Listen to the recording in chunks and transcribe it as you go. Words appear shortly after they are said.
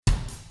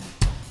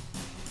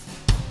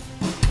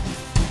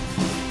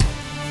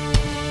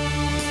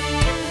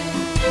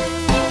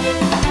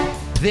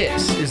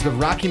This is the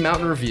Rocky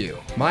Mountain Review.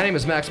 My name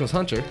is Maximus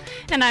Hunter.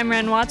 And I'm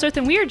Ren Wadsworth,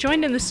 and we are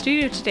joined in the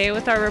studio today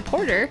with our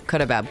reporter,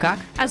 Coda Babcock,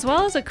 as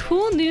well as a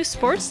cool new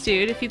sports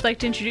dude, if you'd like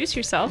to introduce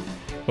yourself.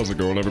 How's it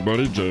going,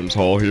 everybody? James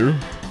Hall here.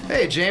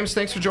 Hey, James,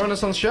 thanks for joining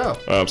us on the show.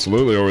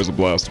 Absolutely, always a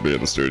blast to be in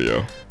the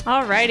studio.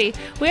 Alrighty,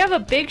 we have a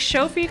big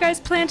show for you guys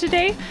planned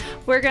today.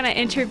 We're going to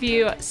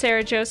interview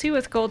Sarah Josie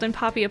with Golden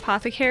Poppy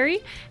Apothecary,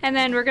 and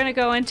then we're going to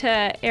go into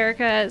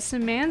Erica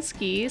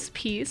Szymanski's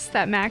piece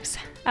that Max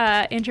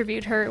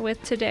interviewed her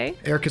with today.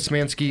 Erica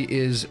Szymanski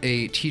is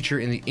a teacher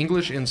in the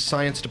English and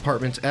Science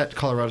departments at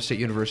Colorado State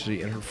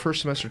University in her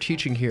first semester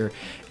teaching here,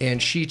 and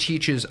she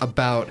teaches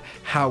about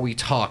how we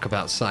talk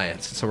about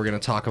science. So we're going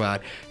to talk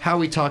about how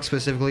we talk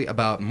specifically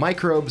about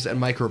microbes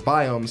and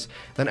microbiomes.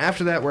 Then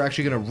after that, we're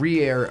actually going to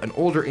re-air an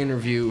older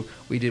interview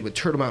we did with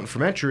Turtle Mountain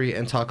Fermentary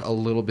and talk a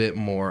little bit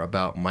more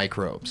about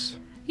microbes.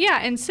 Yeah,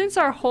 and since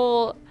our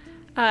whole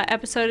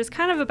episode is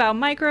kind of about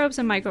microbes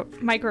and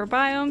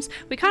microbiomes,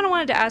 we kind of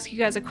wanted to ask you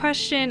guys a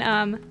question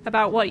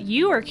about what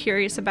you are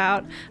curious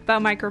about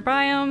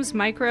microbiomes,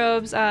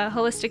 microbes,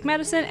 holistic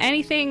medicine,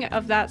 anything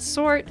of that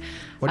sort.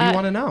 What do you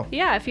want to know?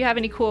 Yeah, if you have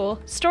any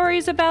cool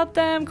stories about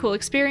them, cool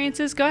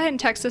experiences, go ahead and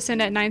text us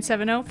in at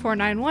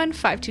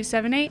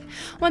 970-491-5278.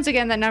 Once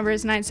again, that number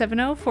is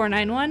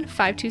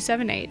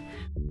 970-491-5278.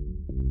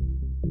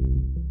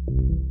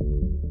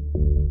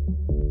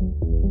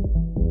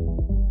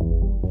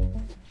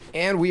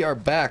 And we are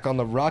back on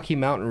the Rocky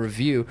Mountain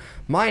Review.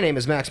 My name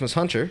is Maximus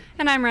Hunter.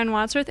 And I'm Ren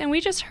Wadsworth, and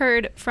we just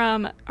heard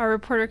from our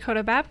reporter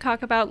Coda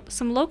Babcock about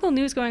some local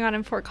news going on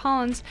in Fort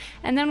Collins,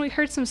 and then we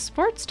heard some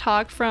sports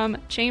talk from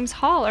James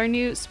Hall, our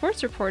new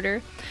sports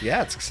reporter.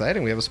 Yeah, it's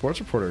exciting. We have a sports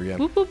reporter again.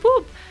 Whoop, whoop,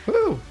 whoop.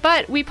 Woo.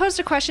 But we posed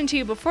a question to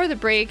you before the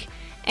break,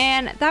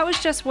 and that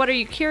was just, what are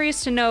you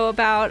curious to know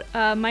about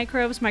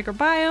microbes,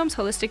 microbiomes,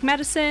 holistic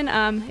medicine?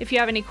 If you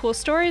have any cool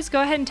stories,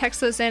 go ahead and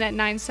text us in at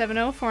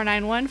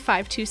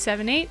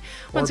 970-491-5278.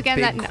 Once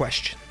again,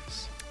 questions.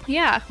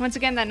 Yeah, once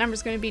again, that number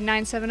is going to be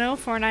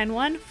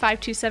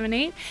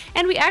 970-491-5278.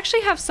 And we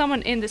actually have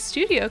someone in the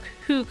studio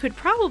who could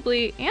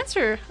probably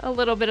answer a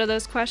little bit of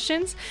those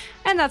questions.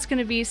 And that's going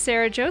to be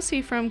Sarah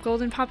Josie from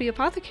Golden Poppy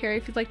Apothecary,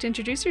 if you'd like to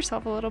introduce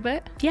yourself a little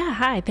bit. Yeah,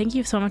 hi. Thank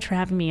you so much for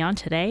having me on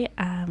today.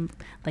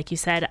 Like you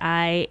said,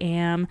 I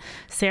am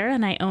Sarah,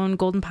 and I own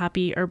Golden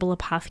Poppy Herbal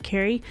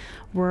Apothecary.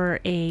 We're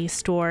a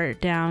store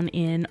down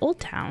in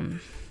Old Town.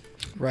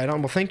 Right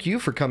on. Well, thank you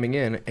for coming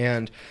in.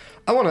 And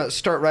I want to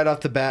start right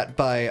off the bat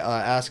by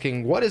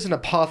asking, what is an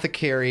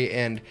apothecary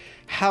and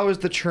how is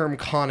the term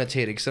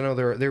connotated? Because I know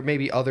there may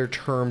be other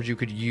terms you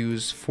could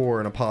use for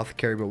an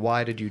apothecary, but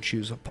why did you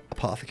choose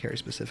apothecary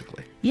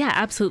specifically? Yeah,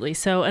 absolutely.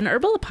 So an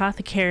herbal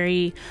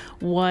apothecary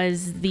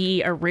was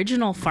the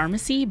original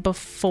pharmacy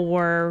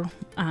before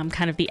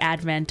kind of the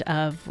advent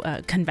of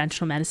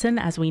conventional medicine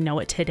as we know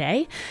it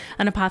today.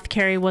 An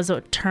apothecary was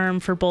a term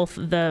for both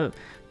the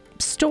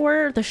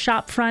store, the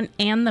shop front,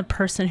 and the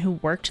person who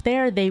worked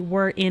there. They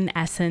were in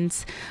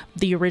essence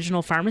the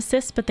original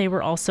pharmacists, but they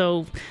were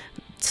also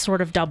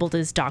sort of doubled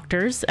as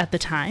doctors at the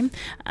time.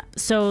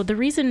 So the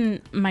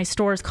reason my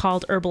store is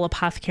called Herbal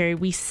Apothecary,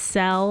 we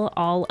sell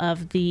all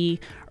of the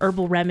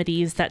herbal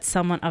remedies that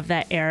someone of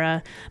that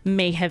era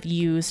may have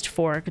used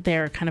for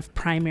their kind of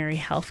primary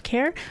health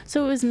care.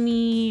 So it was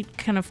me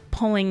kind of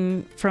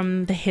pulling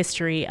from the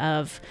history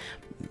of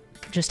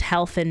just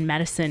health and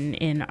medicine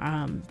in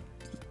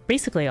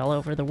basically all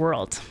over the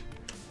world.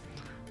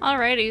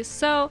 Alrighty,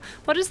 so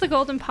what does the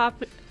Golden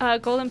Poppy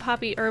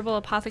Herbal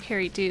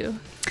Apothecary do?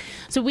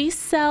 So we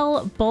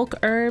sell bulk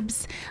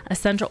herbs,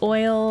 essential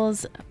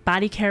oils,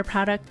 body care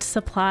product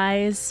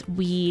supplies.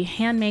 We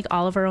hand make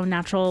all of our own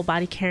natural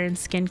body care and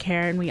skin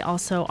care, and we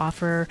also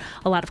offer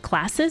a lot of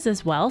classes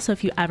as well. So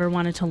if you ever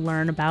wanted to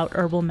learn about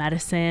herbal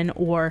medicine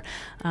or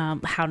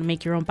how to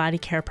make your own body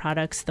care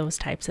products, those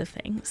types of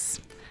things.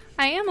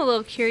 I am a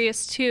little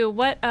curious too.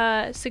 What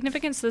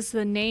significance does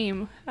the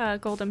name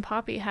Golden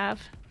Poppy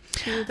have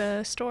to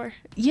the store?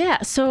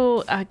 Yeah,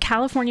 so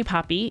California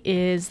poppy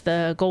is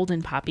the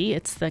golden poppy.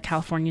 It's the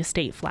California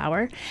state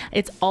flower.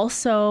 It's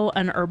also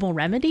an herbal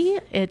remedy.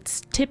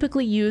 It's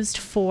typically used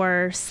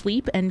for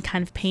sleep and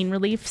kind of pain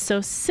relief. So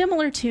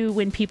similar to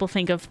when people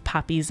think of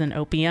poppies and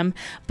opium,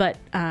 but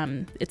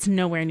it's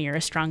nowhere near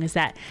as strong as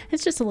that.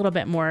 It's just a little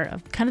bit more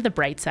of kind of the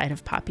bright side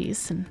of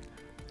poppies. And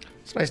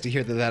it's nice to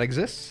hear that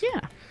exists.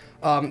 Yeah.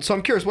 So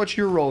I'm curious, what's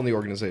your role in the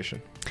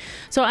organization?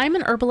 So I'm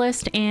an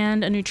herbalist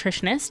and a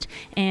nutritionist,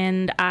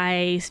 and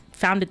I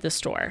founded the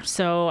store.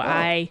 So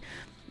I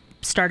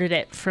started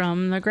it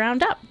from the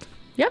ground up.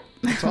 Yep.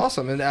 That's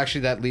awesome. And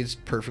actually that leads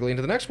perfectly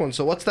into the next one.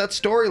 So what's that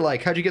story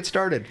like? How'd you get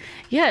started?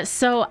 Yeah,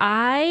 so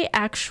I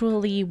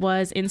actually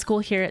was in school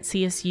here at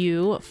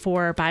CSU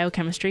for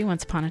biochemistry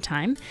once upon a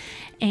time,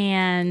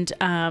 and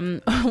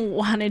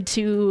wanted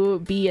to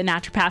be a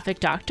naturopathic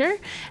doctor.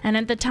 And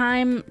at the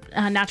time,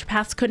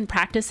 naturopaths couldn't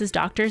practice as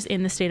doctors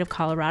in the state of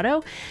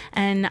Colorado.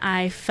 And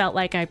I felt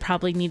like I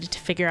probably needed to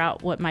figure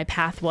out what my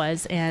path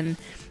was. And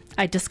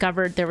I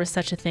discovered there was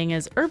such a thing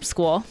as herb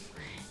school.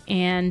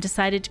 and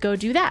decided to go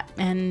do that.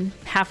 And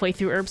halfway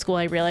through herb school,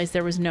 I realized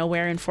there was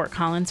nowhere in Fort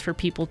Collins for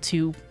people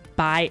to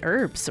buy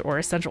herbs or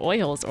essential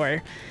oils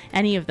or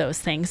any of those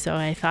things. So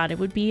I thought it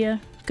would be a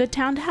good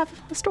town to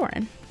have a store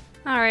in.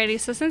 Alrighty,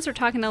 so since we're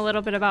talking a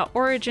little bit about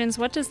origins,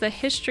 what does the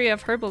history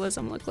of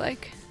herbalism look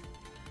like?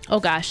 Oh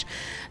gosh.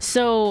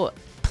 So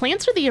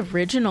plants are the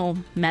original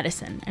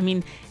medicine. I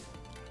mean,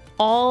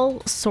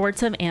 all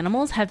sorts of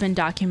animals have been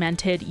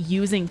documented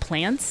using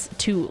plants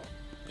to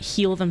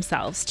heal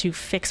themselves, to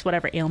fix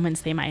whatever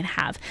ailments they might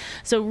have.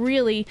 So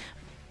really,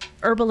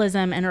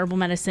 herbalism and herbal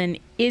medicine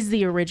is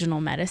the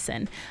original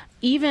medicine.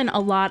 Even a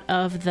lot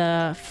of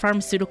the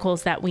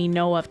pharmaceuticals that we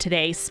know of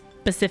today,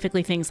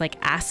 specifically things like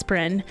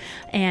aspirin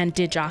and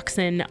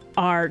digoxin,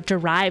 are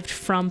derived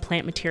from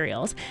plant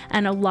materials.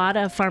 And a lot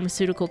of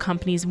pharmaceutical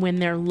companies, when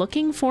they're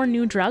looking for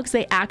new drugs,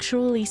 they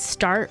actually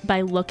start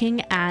by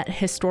looking at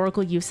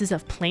historical uses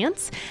of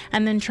plants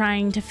and then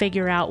trying to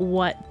figure out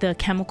what the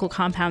chemical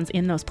compounds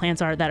in those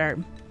plants are that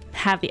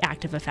have the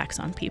active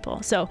effects on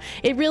people. So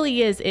it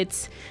really is,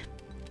 it's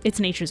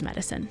nature's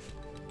medicine.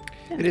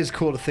 It is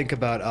cool to think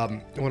about.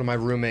 One of my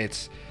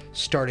roommates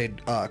started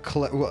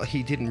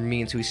he didn't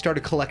mean to. He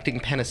started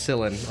collecting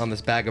penicillin on this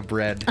bag of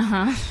bread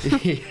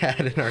he had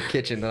in our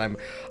kitchen, and I'm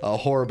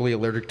horribly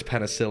allergic to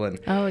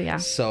penicillin. Oh yeah.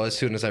 So as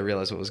soon as I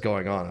realized what was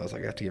going on, I was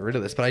like, I have to get rid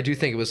of this. But I do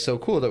think it was so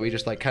cool that we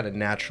just like kind of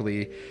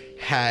naturally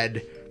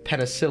had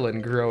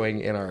penicillin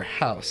growing in our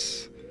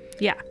house.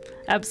 Yeah,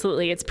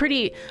 absolutely. It's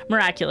pretty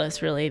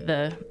miraculous, really,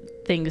 the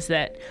things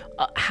that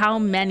how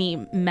many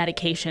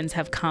medications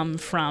have come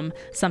from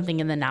something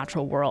in the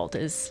natural world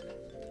is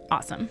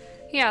awesome.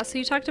 Yeah, so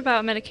you talked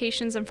about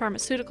medications and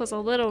pharmaceuticals a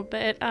little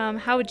bit.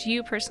 How would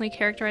you personally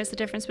characterize the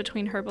difference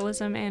between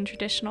herbalism and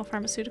traditional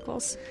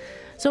pharmaceuticals?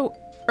 So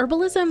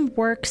herbalism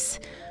works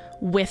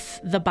with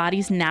the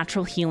body's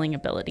natural healing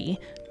ability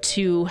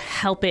to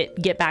help it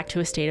get back to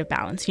a state of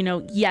balance. You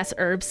know, yes,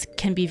 herbs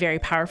can be very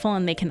powerful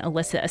and they can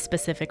elicit a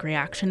specific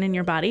reaction in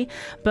your body,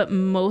 but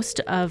most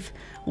of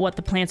what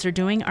the plants are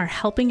doing are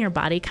helping your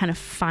body kind of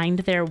find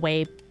their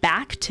way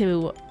back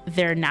to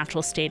their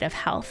natural state of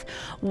health.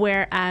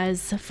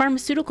 Whereas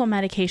pharmaceutical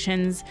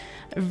medications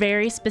are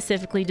very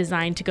specifically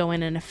designed to go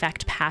in and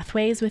affect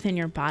pathways within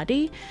your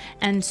body.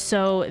 And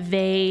so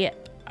they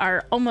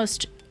are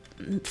almost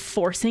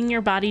forcing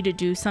your body to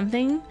do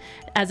something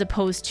as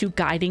opposed to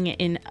guiding it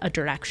in a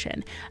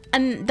direction.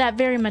 And that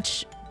very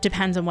much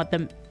depends on what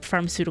the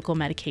pharmaceutical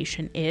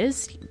medication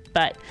is,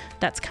 but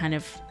that's kind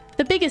of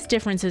the biggest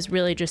difference is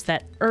really just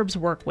that herbs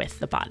work with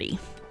the body.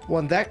 Well,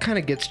 and that kind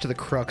of gets to the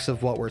crux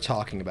of what we're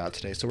talking about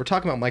today. So we're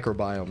talking about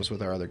microbiomes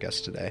with our other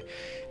guests today.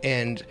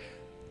 And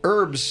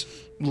herbs,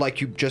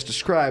 like you just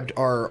described,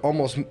 are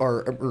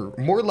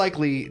more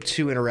likely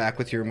to interact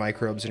with your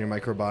microbes and your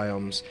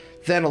microbiomes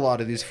than a lot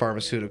of these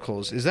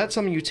pharmaceuticals. Is that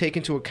something you take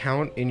into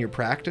account in your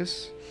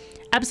practice?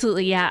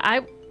 Absolutely, yeah.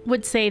 I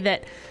would say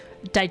that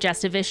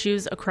digestive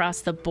issues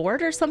across the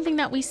board are something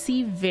that we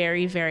see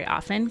very, very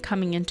often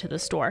coming into the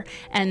store.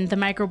 And the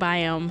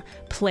microbiome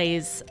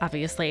plays,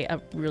 obviously,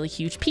 a really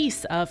huge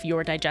piece of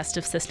your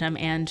digestive system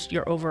and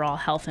your overall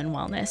health and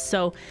wellness.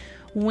 So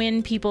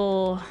when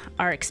people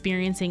are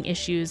experiencing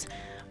issues,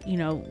 you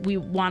know, we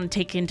want to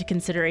take into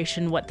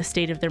consideration what the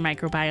state of their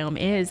microbiome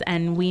is,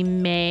 and we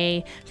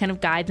may kind of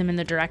guide them in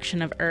the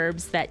direction of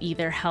herbs that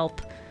either help,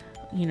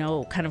 you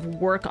know, kind of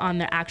work on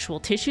the actual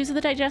tissues of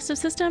the digestive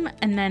system.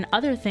 And then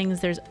other things,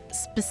 there's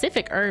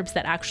specific herbs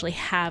that actually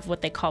have what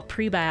they call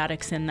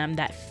prebiotics in them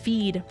that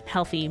feed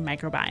healthy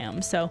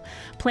microbiomes. So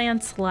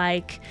plants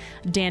like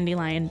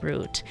dandelion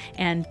root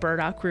and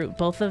burdock root,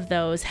 both of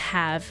those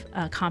have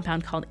a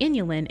compound called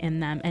inulin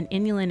in them. And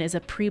inulin is a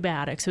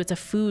prebiotic, so it's a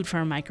food for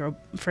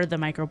the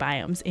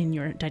microbiomes in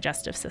your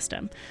digestive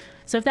system.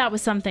 So if that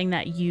was something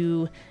that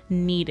you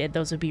needed,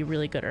 those would be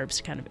really good herbs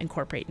to kind of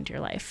incorporate into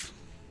your life.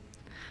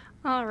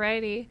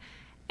 Alrighty.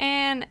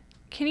 And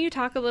can you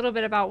talk a little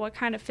bit about what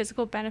kind of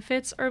physical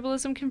benefits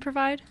herbalism can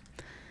provide?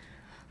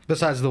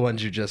 Besides the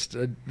ones you just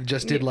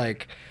did,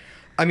 like,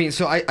 I mean,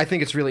 so I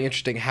think it's really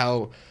interesting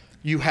how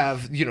you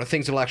have, you know,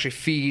 things that will actually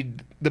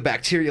feed the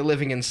bacteria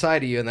living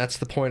inside of you, and that's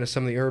the point of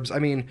some of the herbs. I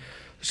mean,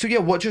 so yeah,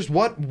 what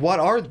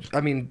are,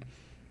 I mean,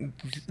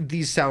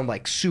 these sound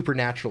like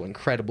supernatural,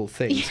 incredible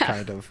things,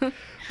 kind of,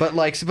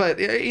 but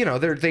you know,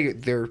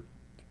 they're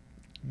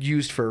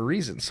used for a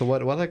reason. So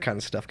what other kind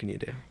of stuff can you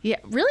do? Yeah,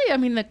 really, I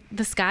mean,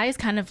 the sky is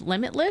kind of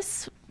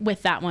limitless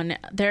with that one.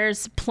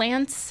 There's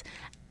plants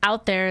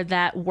out there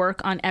that work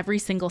on every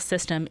single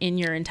system in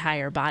your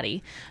entire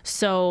body.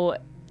 So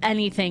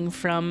anything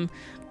from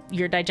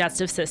your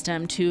digestive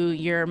system to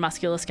your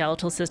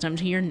musculoskeletal system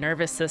to your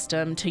nervous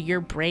system to your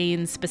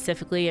brain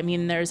specifically. I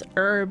mean, there's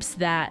herbs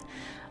that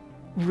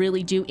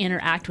really do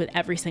interact with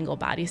every single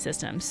body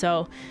system.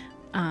 So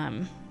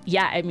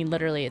yeah, I mean,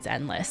 literally it's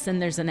endless.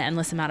 And there's an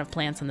endless amount of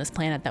plants on this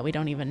planet that we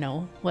don't even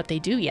know what they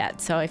do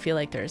yet. So I feel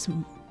like there's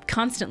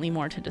constantly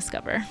more to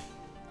discover.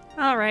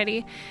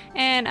 Alrighty.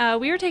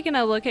 And we were taking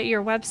a look at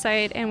your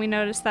website, and we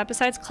noticed that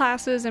besides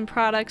classes and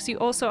products, you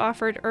also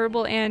offered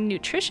herbal and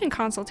nutrition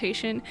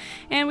consultation.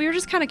 And we were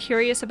just kind of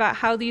curious about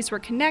how these were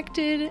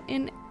connected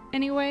in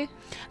any way.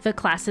 The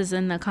classes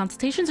and the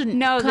consultations? Or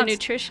No, the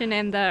nutrition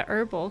and the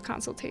herbal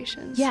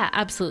consultations. Yeah,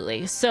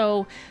 absolutely.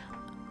 So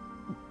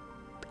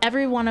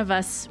every one of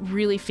us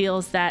really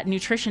feels that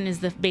nutrition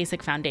is the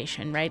basic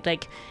foundation, right?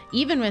 Like,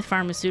 even with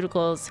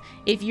pharmaceuticals,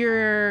 if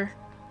your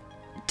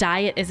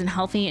diet isn't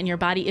healthy and your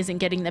body isn't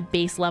getting the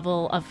base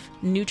level of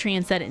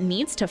nutrients that it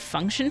needs to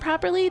function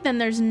properly, then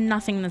there's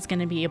nothing that's going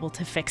to be able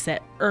to fix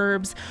it.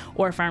 Herbs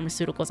or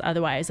pharmaceuticals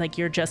otherwise, like,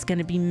 you're just going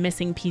to be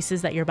missing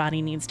pieces that your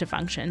body needs to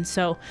function.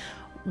 So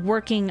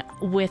working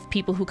with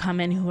people who come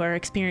in who are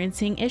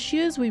experiencing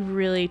issues, we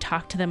really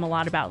talk to them a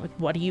lot about, like,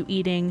 what are you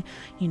eating?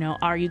 You know,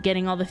 are you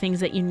getting all the things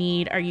that you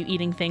need? Are you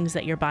eating things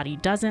that your body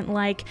doesn't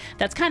like?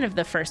 That's kind of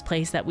the first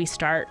place that we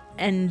start,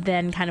 and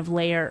then kind of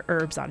layer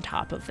herbs on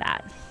top of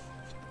that.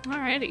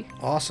 Alrighty.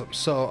 Awesome.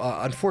 So,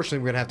 unfortunately,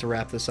 we're going to have to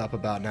wrap this up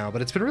about now,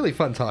 but it's been really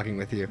fun talking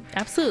with you.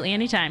 Absolutely,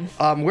 anytime.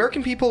 Where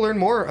can people learn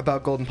more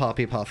about Golden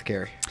Poppy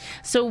Apothecary?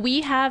 So we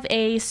have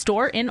a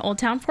store in Old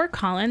Town Fort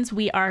Collins.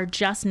 We are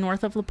just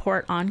north of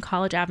LaPorte on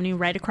College Avenue,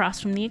 right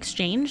across from the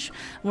Exchange.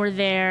 We're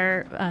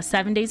there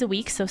 7 days a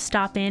week, so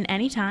stop in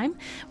anytime.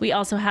 We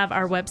also have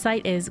our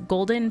website is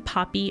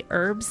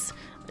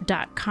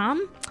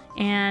goldenpoppyherbs.com.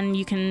 And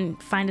you can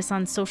find us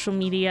on social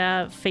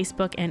media,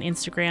 Facebook and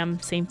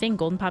Instagram. Same thing,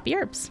 Golden Poppy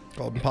Herbs.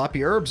 Golden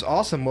Poppy Herbs.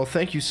 Awesome. Well,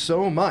 thank you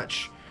so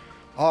much.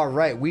 All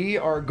right. We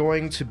are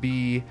going to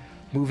be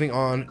moving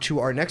on to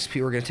our next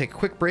piece. We're going to take a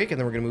quick break, and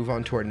then we're going to move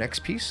on to our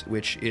next piece,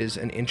 which is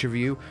an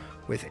interview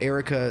with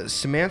Erica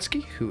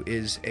Szymanski, who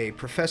is a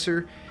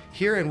professor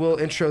here, and we'll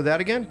intro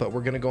that again, but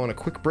we're going to go on a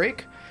quick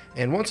break.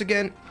 And once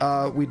again,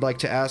 we'd like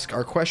to ask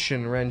our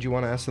question. Ren, do you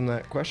want to ask them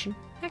that question?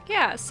 Heck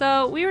yeah.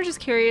 So we were just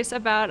curious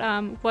about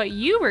what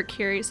you were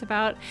curious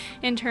about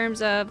in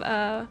terms of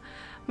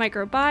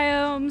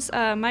microbiomes,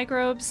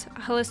 microbes,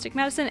 holistic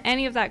medicine,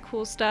 any of that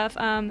cool stuff.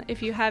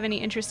 If you have any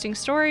interesting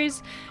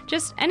stories,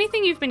 just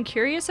anything you've been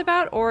curious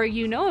about or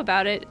you know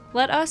about it,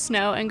 let us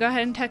know, and go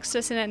ahead and text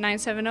us in at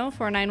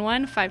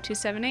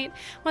 970-491-5278.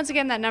 Once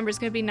again, that number is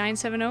going to be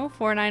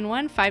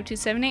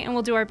 970-491-5278, and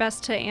we'll do our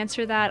best to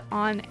answer that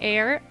on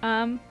air.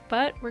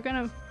 But we're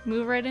going to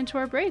move right into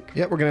our break.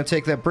 Yeah, we're going to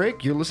take that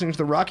break. You're listening to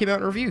the Rocky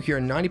Mountain Review here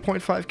on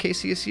 90.5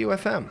 KCSU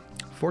FM,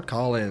 Fort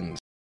Collins.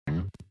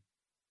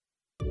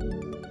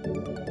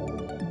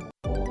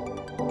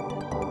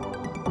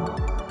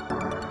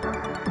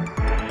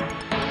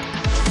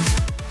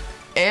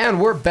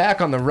 And we're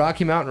back on the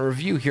Rocky Mountain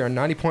Review here on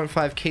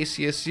 90.5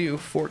 KCSU,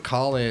 Fort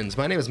Collins.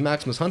 My name is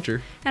Maximus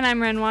Hunter. And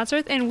I'm Ren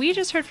Wadsworth, and we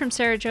just heard from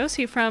Sarah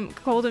Josie from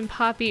Golden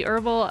Poppy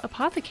Herbal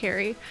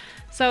Apothecary.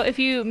 So if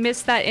you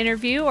missed that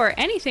interview or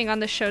anything on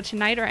the show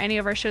tonight or any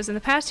of our shows in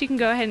the past, you can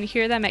go ahead and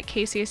hear them at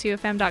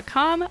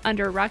kcsufm.com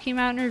under Rocky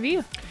Mountain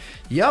Review.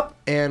 Yep,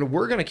 and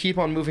we're going to keep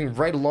on moving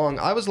right along.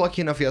 I was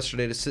lucky enough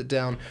yesterday to sit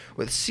down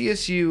with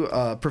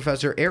CSU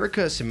Professor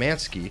Erica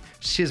Szymanski,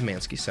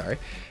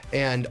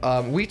 and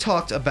we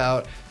talked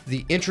about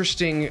the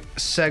interesting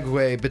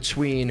segue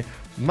between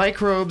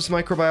microbes,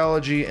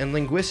 microbiology, and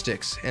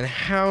linguistics, and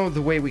how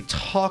the way we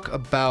talk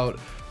about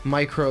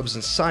microbes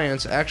and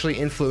science actually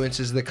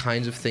influences the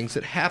kinds of things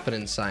that happen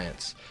in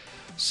science.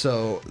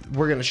 So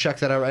we're going to check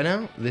that out right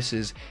now. This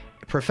is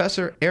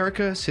Professor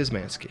Erica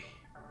Szymanski.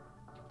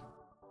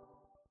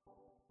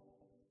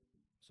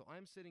 So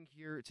I'm sitting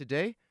here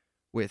today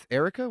with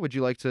Erica. Would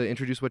you like to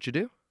introduce what you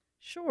do?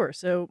 Sure.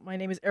 So my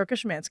name is Erica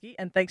Szymanski,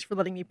 and thanks for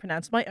letting me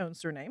pronounce my own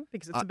surname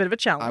because it's a bit of a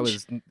challenge. I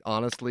was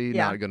honestly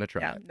not going to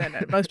try. Yeah,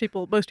 no. Most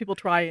people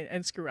try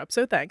and screw up.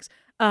 So thanks.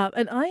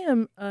 And I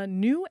am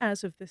new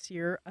as of this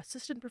year,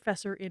 assistant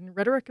professor in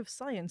rhetoric of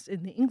science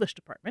in the English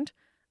department,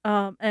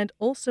 and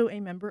also a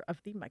member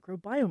of the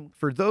microbiome.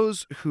 For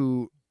those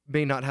who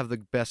may not have the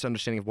best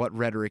understanding of what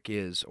rhetoric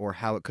is or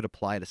how it could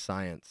apply to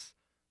science,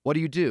 what do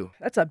you do?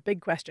 That's a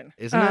big question.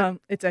 Isn't it?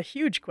 It's a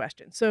huge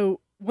question. So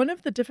one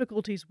of the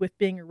difficulties with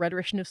being a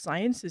rhetorician of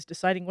science is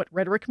deciding what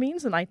rhetoric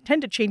means, and I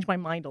tend to change my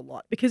mind a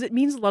lot because it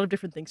means a lot of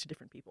different things to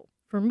different people.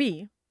 For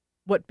me,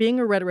 what being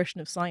a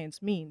rhetorician of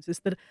science means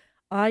is that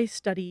I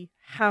study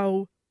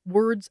how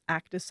words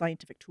act as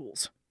scientific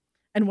tools.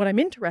 And what I'm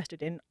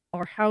interested in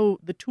are how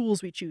the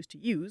tools we choose to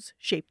use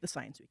shape the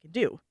science we can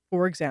do.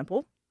 For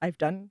example, I've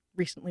done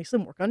recently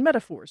some work on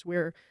metaphors,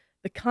 where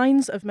the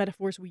kinds of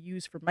metaphors we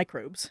use for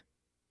microbes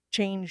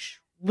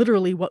change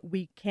literally what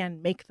we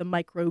can make the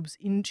microbes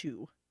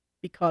into,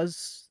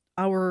 because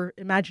our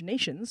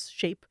imaginations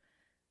shape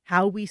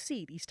how we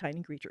see these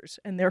tiny creatures,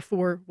 and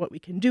therefore what we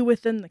can do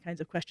with them, the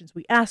kinds of questions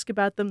we ask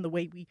about them, the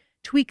way we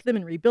tweak them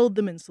and rebuild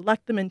them and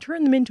select them and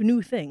turn them into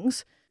new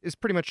things. Is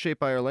pretty much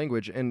shaped by our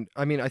language. And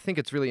I mean, I think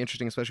it's really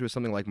interesting, especially with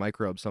something like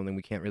microbes, something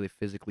we can't really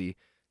physically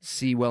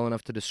see well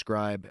enough to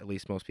describe, at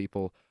least most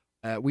people.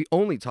 We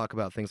only talk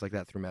about things like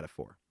that through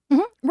metaphor.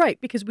 Mm-hmm.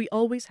 Right, because we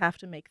always have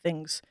to make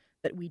things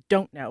that we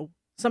don't know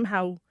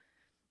somehow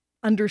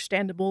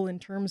understandable in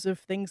terms of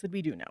things that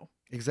we do know.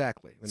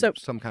 Exactly. And So-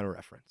 some kind of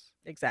reference.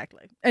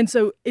 Exactly. And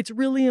so it's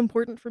really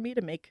important for me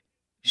to make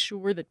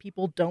sure that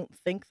people don't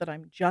think that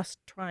I'm just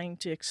trying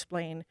to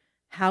explain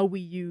how we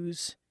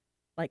use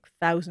like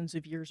thousands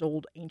of years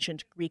old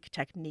ancient Greek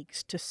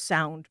techniques to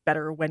sound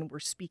better when we're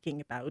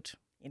speaking about,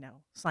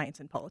 science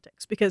and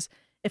politics. Because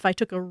if I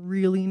took a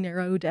really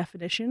narrow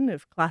definition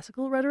of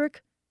classical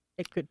rhetoric,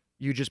 it could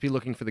You'd just be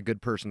looking for the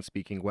good person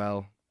speaking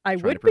well. I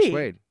Trying would to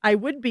persuade. be. I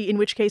would be, in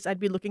which case I'd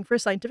be looking for a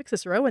scientific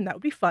Cicero, and that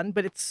would be fun,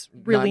 but it's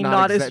really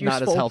not as useful.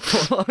 Not as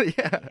helpful.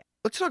 Yeah.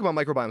 Let's talk about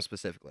microbiome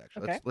specifically,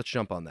 actually. Okay. Let's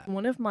jump on that.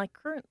 One of my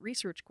current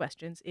research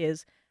questions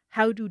is,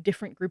 how do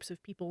different groups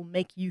of people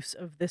make use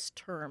of this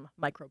term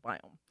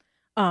microbiome?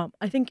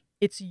 I think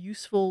it's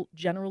useful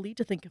generally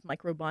to think of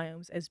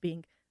microbiomes as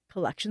being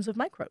collections of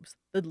microbes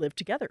that live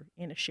together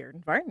in a shared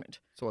environment.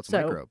 So what's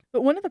a microbe?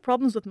 But one of the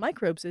problems with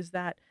microbes is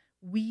that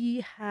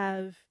we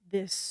have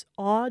this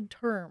odd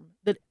term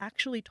that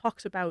actually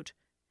talks about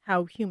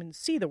how humans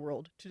see the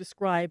world to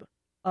describe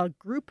a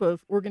group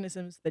of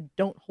organisms that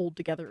don't hold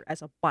together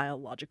as a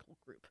biological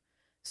group.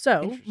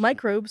 So Interesting.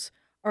 microbes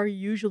are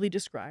usually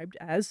described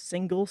as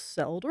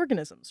single-celled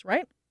organisms,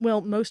 right?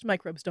 Well, most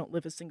microbes don't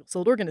live as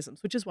single-celled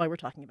organisms, which is why we're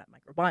talking about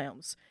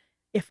microbiomes.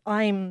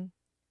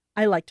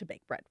 I like to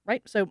bake bread,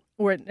 right?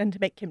 And to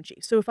make kimchi.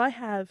 So if I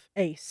have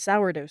a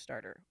sourdough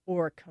starter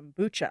or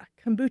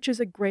kombucha is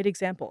a great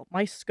example.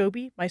 My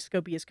SCOBY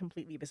is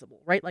completely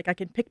visible, right? Like I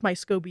can pick my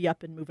SCOBY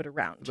up and move it For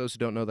around. those who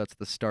don't know, that's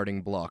the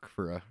starting block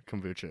for a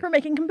kombucha. For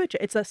making kombucha,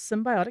 it's a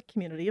symbiotic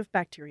community of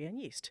bacteria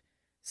and yeast.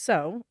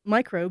 So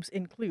microbes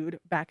include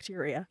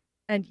bacteria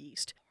and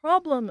yeast.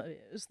 Problem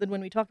is that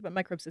when we talk about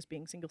microbes as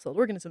being single-celled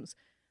organisms,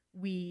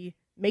 we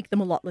make them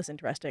a lot less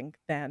interesting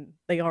than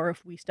they are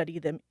if we study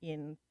them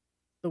in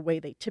the way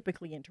they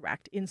typically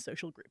interact in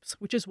social groups,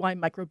 which is why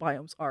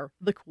microbiomes are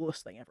the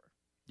coolest thing ever.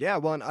 Yeah,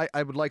 well, and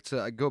I would like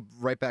to go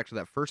right back to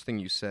that first thing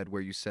you said,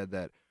 where you said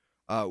that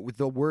with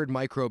the word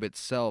microbe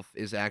itself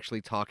is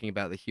actually talking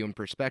about the human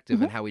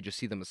perspective and how we just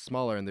see them as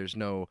smaller, and there's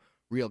no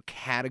real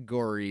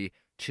category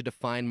to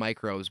define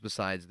microbes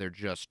besides they're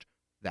just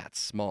that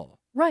small.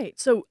 Right.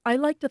 So I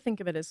like to think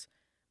of it as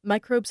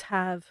microbes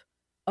have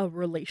a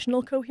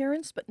relational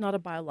coherence, but not a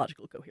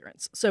biological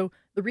coherence. So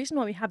the reason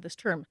why we have this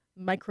term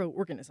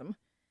microorganism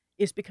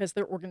is because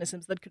they're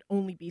organisms that could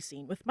only be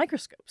seen with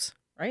microscopes,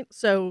 right?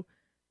 So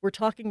we're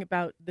talking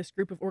about this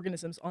group of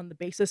organisms on the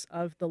basis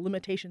of the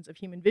limitations of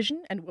human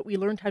vision and what we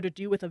learned how to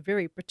do with a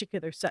very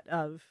particular set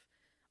of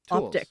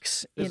Tools.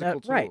 optics.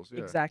 Physical Right, tools,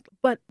 yeah. exactly.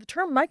 But the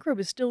term microbe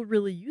is still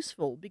really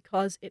useful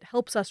because it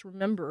helps us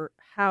remember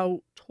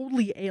how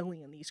totally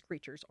alien these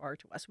creatures are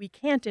to us. We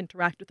can't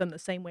interact with them the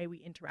same way we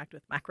interact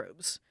with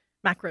macrobes.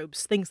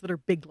 Macrobes, things that are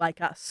big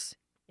like us.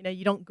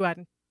 You don't go out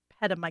and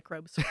pet a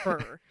microbe's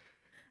fur.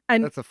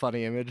 And That's a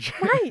funny image.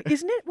 right,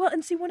 isn't it? Well,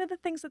 and see, one of the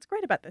things that's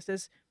great about this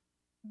is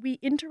we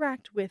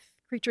interact with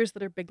creatures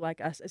that are big like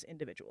us as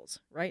individuals,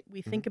 right?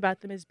 We think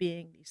about them as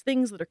being these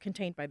things that are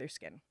contained by their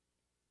skin.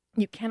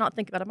 You cannot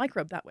think about a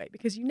microbe that way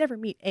because you never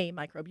meet a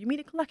microbe. You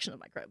meet a collection of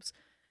microbes.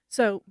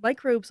 So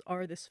microbes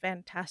are this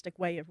fantastic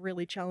way of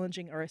really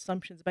challenging our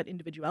assumptions about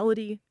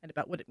individuality and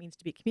about what it means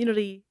to be a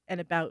community and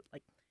about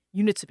like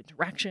units of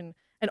interaction.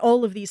 And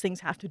all of these things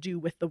have to do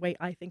with the way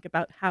I think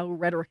about how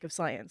rhetoric of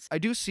science. I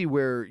do see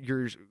where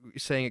you're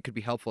saying it could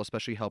be helpful,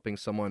 especially helping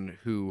someone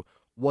who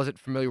wasn't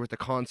familiar with the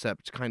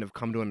concept to kind of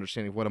come to an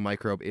understanding of what a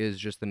microbe is.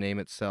 Just the name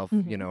itself,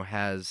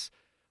 has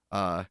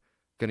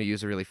going to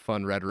use a really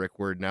fun rhetoric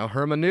word now,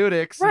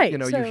 hermeneutics. Right,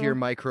 You so- hear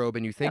microbe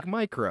and you think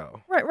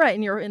micro. Right.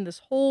 And you're in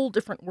this whole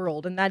different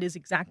world. And that is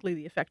exactly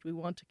the effect we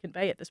want to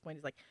convey at this point.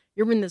 Is like,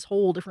 you're in this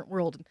whole different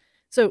world. And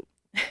so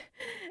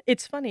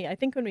it's funny. I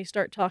think when we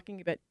start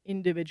talking about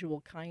individual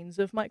kinds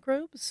of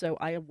microbes, so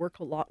I work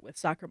a lot with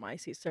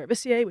Saccharomyces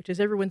cerevisiae, which is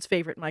everyone's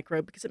favorite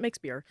microbe because it makes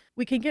beer.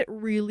 We can get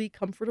really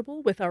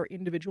comfortable with our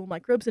individual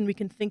microbes and we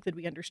can think that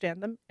we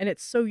understand them. And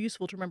it's so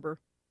useful to remember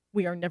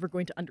we are never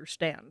going to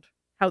understand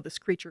how this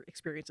creature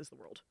experiences the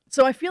world.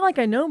 So I feel like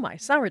I know my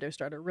sourdough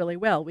starter really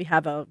well. We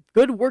have a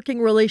good working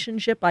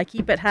relationship. I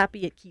keep it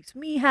happy. It keeps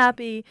me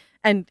happy.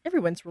 And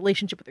everyone's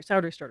relationship with their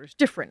sourdough starter is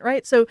different,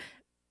 right? So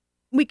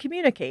we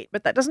communicate,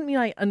 but that doesn't mean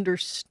I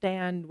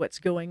understand what's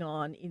going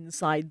on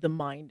inside the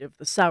mind of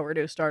the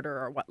sourdough starter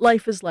or what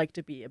life is like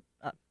to be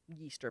a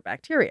yeast or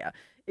bacteria.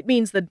 It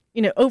means that,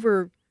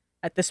 over,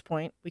 at this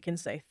point, we can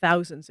say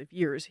thousands of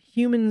years,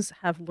 humans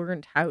have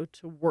learned how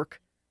to work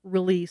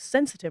really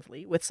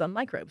sensitively with some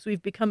microbes.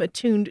 We've become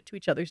attuned to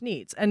each other's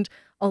needs. And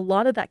a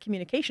lot of that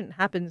communication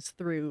happens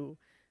through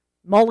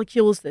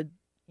molecules that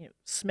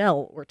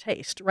smell or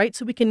taste, right?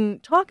 So we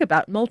can talk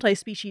about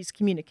multi-species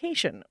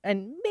communication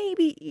and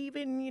maybe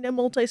even,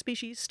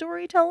 multi-species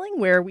storytelling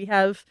where we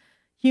have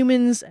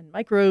humans and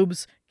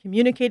microbes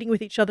communicating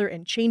with each other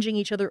and changing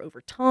each other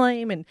over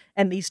time.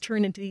 And these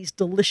turn into these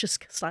delicious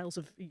styles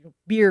of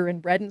beer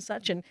and bread and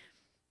such. And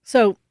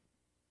so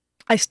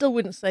I still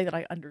wouldn't say that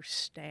I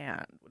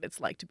understand what it's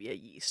like to be a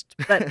yeast,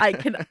 but I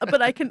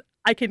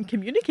can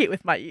communicate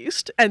with my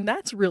yeast, and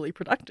that's really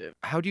productive.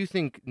 How do you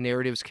think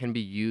narratives can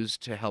be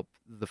used to help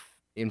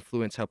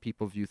influence how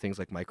people view things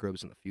like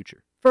microbes in the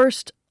future?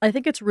 First, I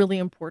think it's really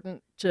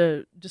important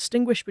to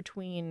distinguish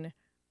between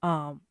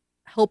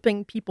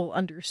helping people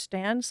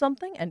understand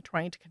something and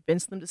trying to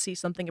convince them to see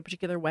something a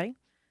particular way.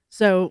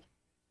 So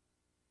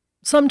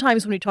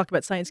sometimes when we talk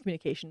about science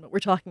communication, what we're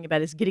talking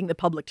about is getting the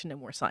public to know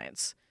more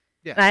science.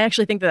 Yeah. And I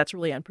actually think that that's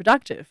really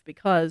unproductive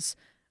because,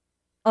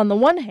 on the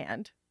one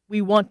hand, we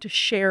want to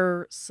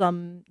share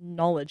some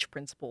knowledge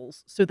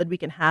principles so that we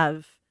can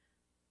have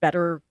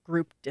better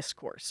group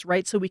discourse,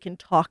 right? So we can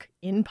talk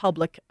in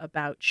public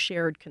about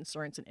shared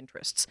concerns and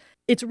interests.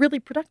 It's really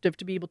productive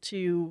to be able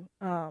to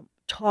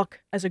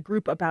talk as a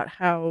group about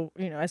how,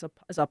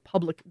 as a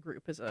public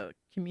group, as a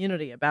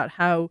community, about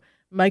how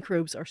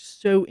microbes are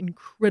so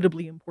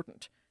incredibly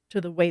important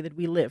to the way that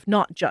we live.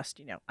 Not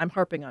just, I'm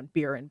harping on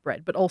beer and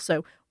bread, but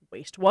also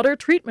wastewater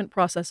treatment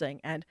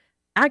processing and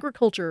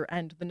agriculture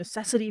and the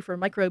necessity for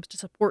microbes to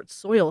support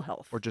soil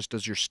health. Or just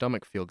does your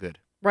stomach feel good?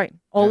 Right.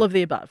 All Yeah. of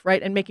the above,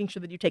 right? And making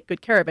sure that you take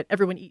good care of it.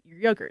 Everyone eat your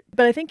yogurt.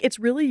 But I think it's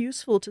really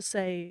useful to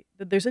say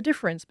that there's a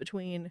difference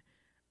between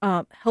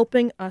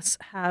helping us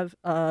have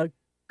a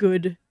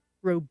good,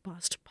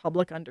 robust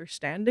public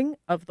understanding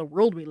of the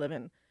world we live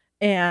in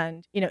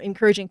and,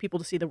 encouraging people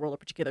to see the world a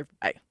particular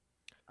way.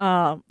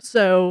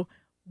 So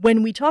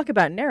when we talk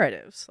about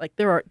narratives, like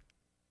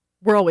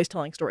we're always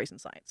telling stories in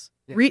science.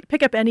 Yeah.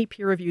 Pick up any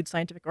peer-reviewed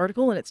scientific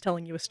article and it's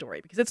telling you a story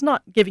because it's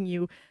not giving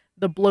you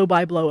the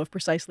blow-by-blow of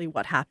precisely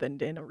what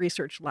happened in a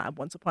research lab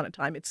once upon a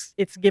time.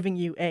 It's giving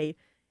you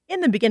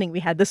in the beginning we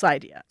had this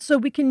idea. So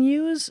we can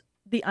use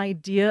the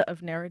idea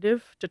of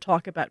narrative to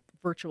talk about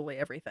virtually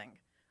everything.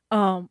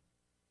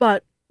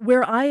 But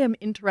where I am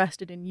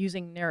interested in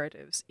using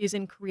narratives is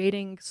in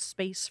creating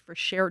space for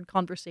shared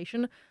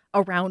conversation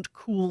around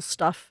cool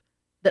stuff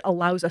that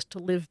allows us to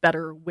live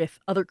better with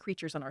other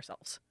creatures and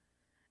ourselves.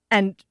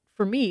 And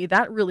for me,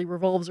 that really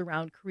revolves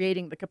around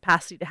creating the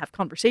capacity to have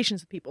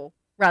conversations with people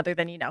rather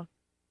than, getting Telling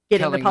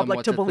the them public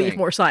what to to believe think.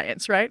 more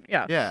science, right?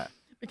 Yeah. Yeah.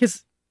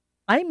 Because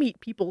I meet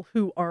people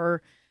who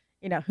are,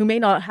 who may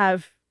not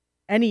have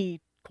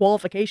any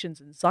qualifications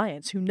in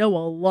science, who know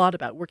a lot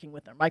about working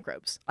with their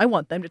microbes. I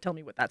want them to tell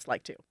me what that's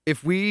like too.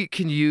 If we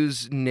can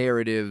use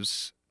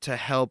narratives to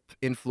help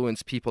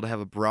influence people to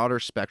have a broader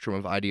spectrum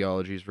of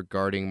ideologies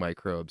regarding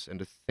microbes and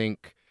to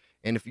think,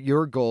 and if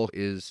your goal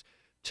is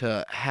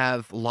to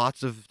have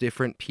lots of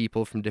different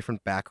people from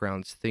different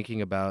backgrounds thinking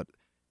about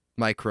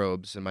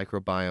microbes and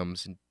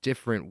microbiomes in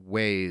different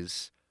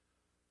ways,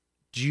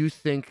 do you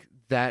think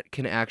that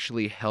can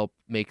actually help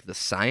make the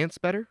science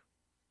better?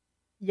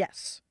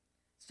 Yes.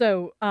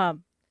 So,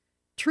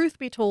 truth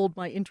be told,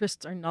 my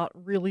interests are not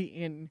really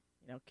in,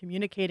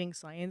 communicating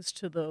science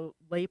to the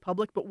lay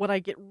public, but what I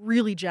get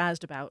really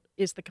jazzed about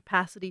is the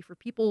capacity for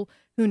people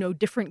who know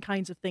different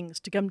kinds of things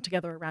to come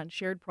together around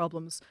shared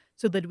problems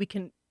so that we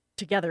can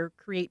together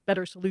create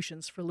better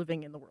solutions for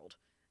living in the world.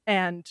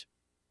 And,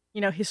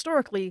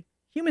 historically,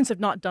 humans have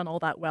not done all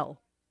that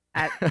well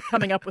at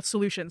coming up with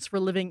solutions for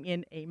living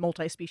in a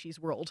multi-species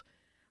world.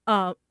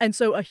 And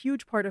so a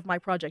huge part of my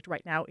project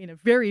right now, in a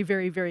very,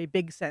 very, very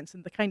big sense,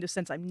 and the kind of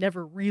sense I'm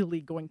never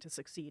really going to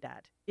succeed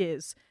at,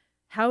 is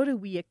how do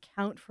we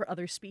account for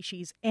other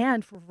species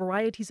and for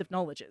varieties of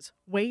knowledges,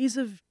 ways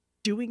of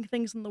doing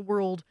things in the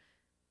world,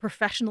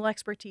 professional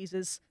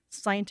expertises,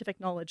 scientific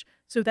knowledge,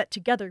 so that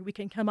together we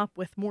can come up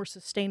with more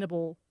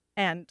sustainable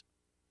and,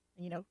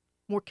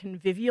 more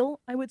convivial,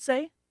 I would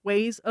say,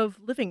 ways of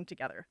living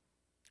together.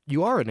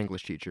 You are an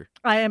English teacher.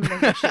 I am an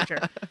English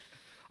teacher.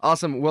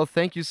 Awesome. Well,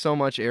 thank you so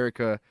much,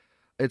 Erica.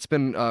 It's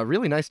been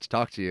really nice to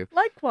talk to you.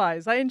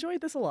 Likewise, I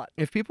enjoyed this a lot.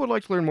 If people would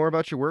like to learn more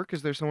about your work,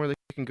 is there somewhere they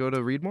can go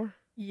to read more?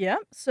 Yeah,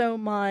 so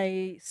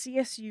my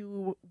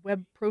CSU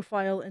web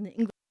profile in the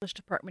English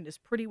department is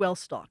pretty well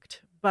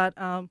stocked, but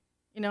I'm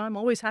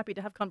always happy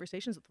to have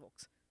conversations with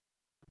folks.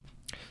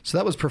 So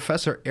that was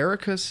Professor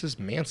Erica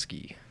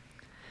Szymanski.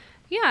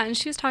 Yeah, and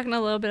she was talking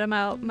a little bit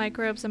about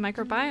microbes and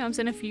microbiomes.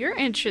 And if you're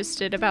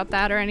interested about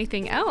that or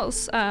anything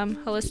else,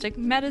 holistic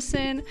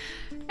medicine,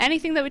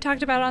 anything that we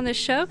talked about on this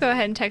show, go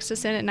ahead and text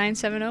us in at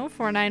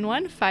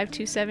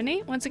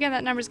 970-491-5278. Once again,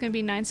 that number is going to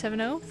be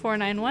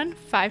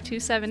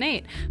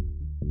 970-491-5278.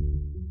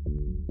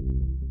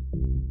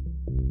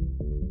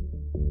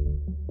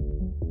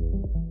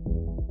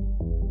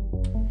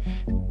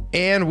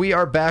 And we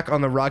are back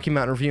on the Rocky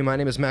Mountain Review. My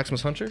name is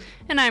Maximus Hunter.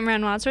 And I'm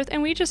Ren Wadsworth,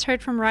 and we just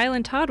heard from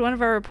Ryland Todd, one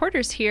of our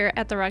reporters here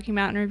at the Rocky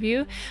Mountain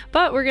Review.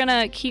 But we're going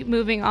to keep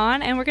moving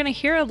on, and we're going to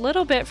hear a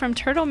little bit from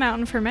Turtle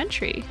Mountain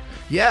Fermentary.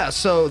 Yeah,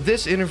 so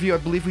this interview, I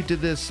believe we did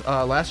this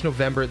last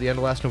November, at the end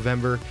of last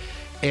November.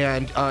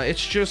 And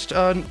it's just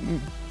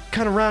kind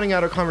of rounding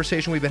out our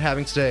conversation we've been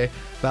having today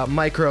about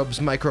microbes,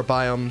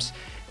 microbiomes,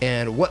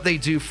 and what they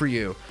do for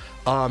you.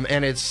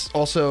 And it's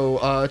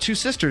also two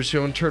sisters who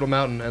own Turtle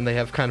Mountain, and they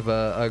have kind of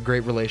a great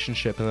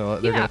relationship, and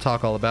they're going to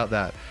talk all about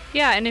that.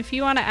 Yeah, and if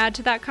you want to add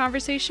to that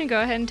conversation,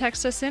 go ahead and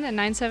text us in at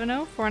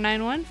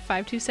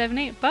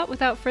 970-491-5278. But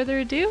without further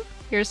ado,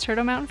 here's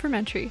Turtle Mountain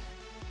Fermentary.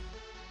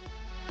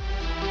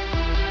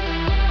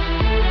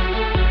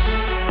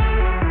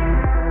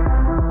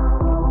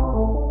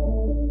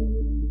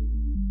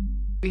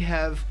 We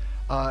have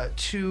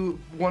two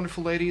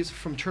wonderful ladies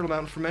from Turtle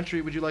Mountain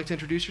Fermentary. Would you like to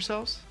introduce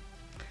yourselves?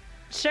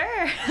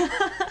 Sure.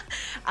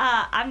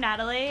 I'm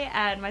Natalie,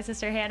 and my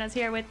sister Hannah's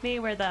here with me.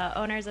 We're the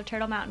owners of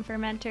Turtle Mountain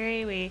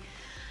Fermentary. We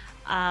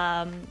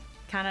kind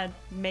of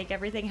make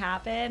everything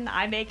happen.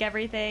 I make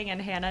everything,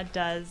 and Hannah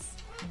does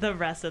the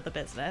rest of the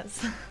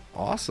business.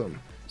 Awesome.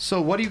 So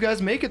what do you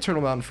guys make at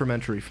Turtle Mountain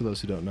Fermentary, for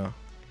those who don't know?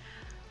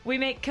 We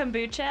make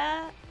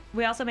kombucha.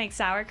 We also make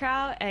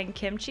sauerkraut and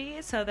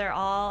kimchi, so they're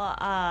all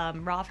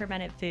raw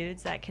fermented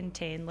foods that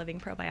contain living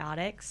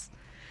probiotics.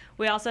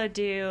 We also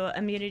do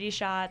immunity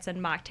shots and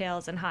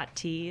mocktails and hot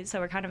teas, so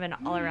we're kind of an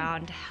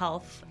all-around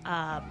health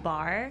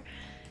bar.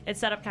 It's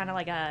set up kind of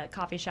like a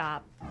coffee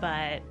shop,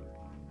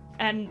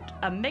 and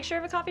a mixture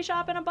of a coffee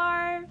shop and a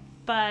bar,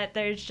 but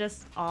there's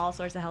just all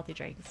sorts of healthy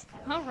drinks.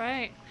 All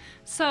right.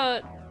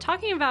 So,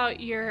 talking about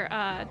your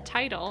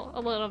title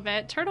a little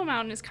bit, Turtle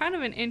Mountain is kind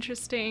of an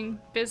interesting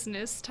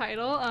business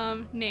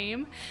title,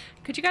 name.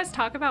 Could you guys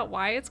talk about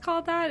why it's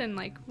called that and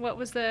like what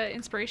was the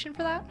inspiration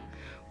for that?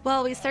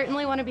 Well, we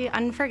certainly want to be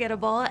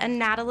unforgettable, and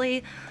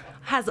Natalie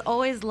has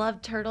always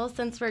loved turtles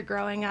since we're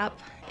growing up.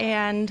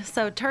 And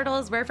so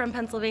turtles, we're from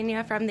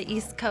Pennsylvania, from the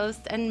East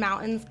Coast, and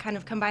mountains kind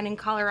of combined in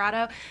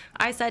Colorado.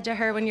 I said to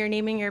her, when you're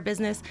naming your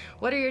business,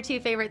 what are your two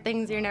favorite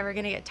things you're never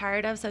going to get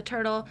tired of? So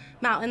Turtle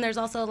Mountain, there's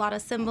also a lot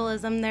of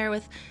symbolism there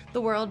with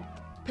the world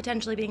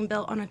potentially being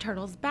built on a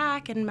turtle's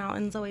back and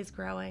mountains always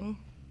growing.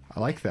 I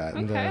like that.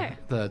 And Okay.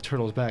 the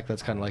turtle's back,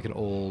 that's kind of like an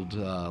old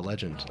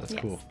legend. That's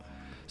Yes. cool.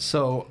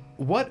 So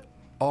what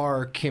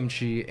are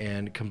kimchi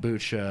and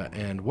kombucha,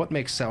 and what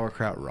makes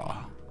sauerkraut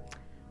raw?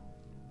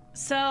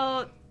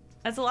 So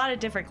that's a lot of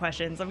different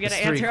questions. I'm going to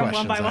It's three answer them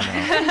one by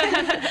questions,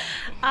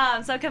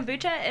 one. So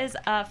kombucha is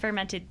a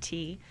fermented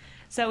tea.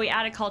 So we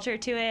add a culture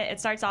to it.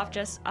 It starts off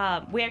just,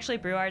 we actually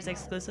brew ours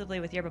exclusively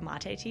with yerba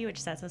mate tea, which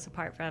sets us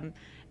apart from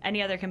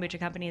any other kombucha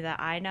company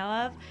that I know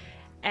of.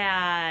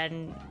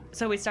 And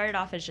so we started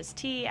off as just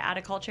tea, add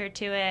a culture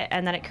to it,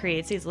 and then it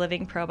creates these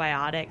living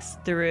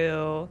probiotics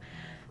through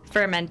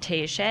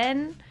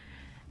fermentation.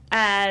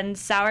 And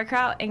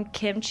sauerkraut and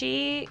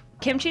kimchi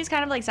is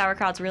kind of like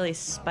sauerkraut's really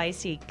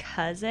spicy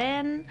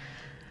cousin,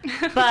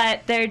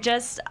 but they're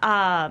just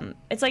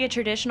it's like a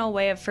traditional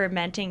way of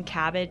fermenting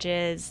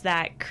cabbages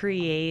that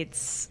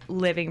creates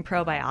living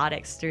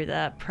probiotics through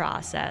the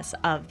process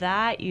of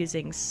that,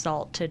 using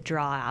salt to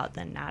draw out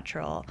the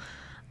natural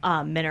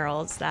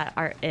minerals that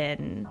are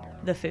in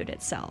the food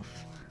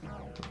itself.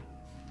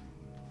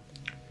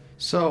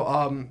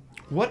 So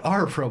what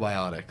are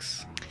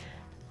probiotics?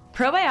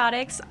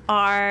 Probiotics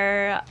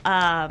are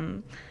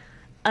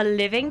a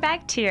living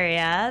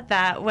bacteria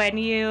that when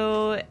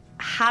you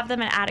have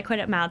them in adequate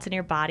amounts in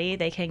your body,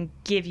 they can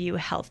give you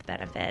health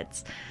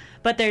benefits.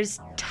 But there's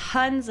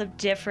tons of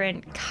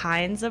different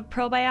kinds of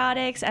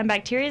probiotics, and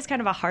bacteria is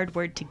kind of a hard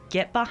word to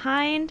get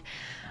behind.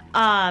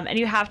 And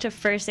you have to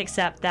first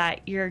accept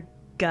that your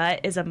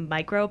gut is a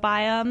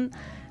microbiome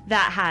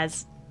that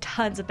has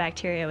tons of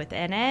bacteria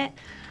within it.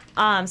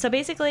 So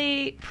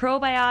basically,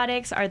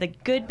 probiotics are the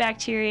good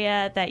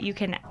bacteria that you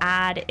can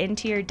add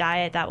into your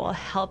diet that will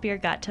help your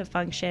gut to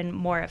function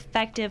more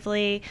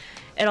effectively.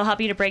 It'll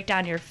help you to break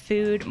down your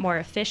food more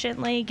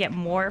efficiently, get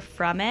more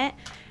from it,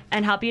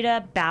 and help you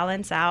to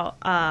balance out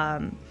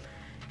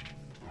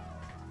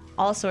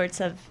all sorts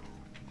of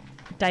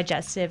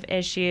digestive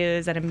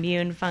issues and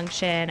immune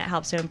function. It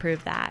helps to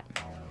improve that.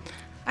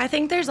 I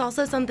think there's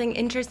also something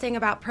interesting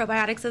about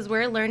probiotics as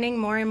we're learning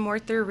more and more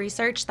through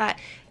research that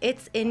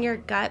it's in your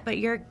gut, but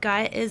your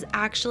gut is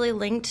actually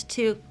linked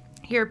to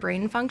your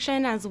brain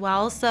function as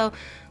well. So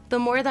the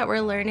more that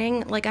we're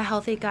learning, like a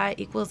healthy gut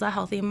equals a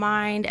healthy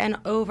mind and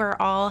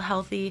overall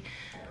healthy,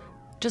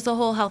 just a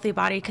whole healthy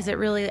body, because it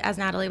really, as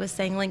Natalie was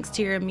saying, links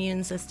to your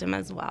immune system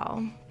as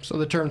well. So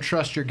the term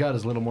trust your gut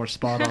is a little more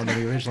spot on than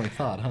we originally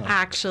thought, huh?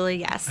 Actually,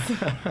 yes.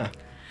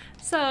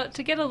 So,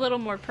 to get a little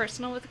more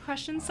personal with the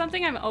questions,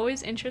 something I'm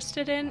always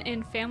interested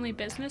in family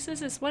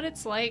businesses is what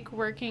it's like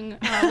working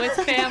with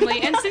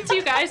family. And since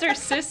you guys are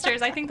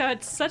sisters, I think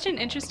that's such an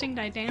interesting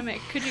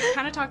dynamic. Could you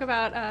kind of talk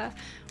about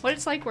what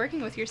it's like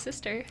working with your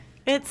sister?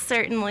 It's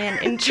certainly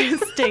an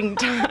interesting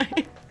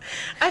time.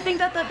 I think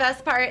that the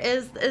best part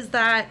is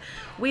that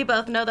we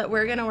both know that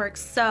we're going to work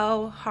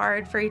so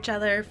hard for each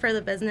other, for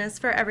the business,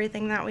 for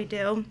everything that we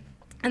do,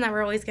 and that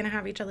we're always going to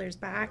have each other's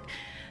back.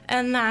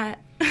 And that...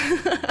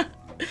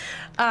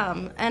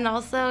 and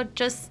also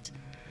just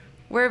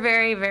we're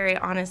very, very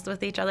honest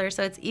with each other,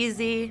 so it's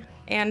easy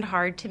and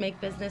hard to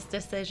make business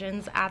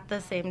decisions at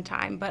the same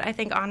time. But I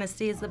think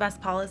honesty is the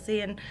best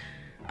policy, and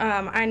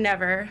I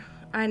never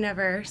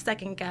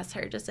second guess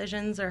her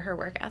decisions or her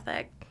work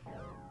ethic.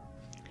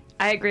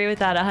 I agree with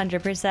that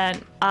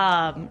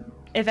 100%.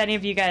 If any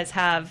of you guys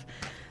have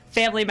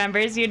family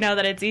members, you know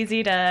that it's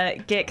easy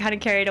to get kind of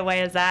carried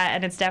away as that,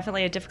 and it's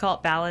definitely a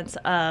difficult balance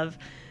of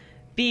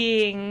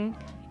being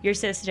your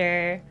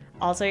sister,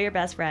 also your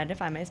best friend,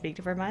 if I may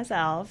speak for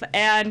myself,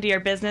 and your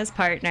business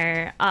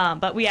partner.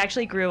 But we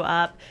actually grew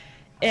up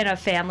in a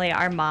family.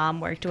 Our mom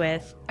worked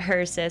with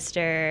her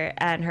sister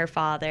and her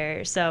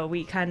father, so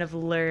we kind of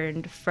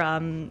learned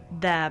from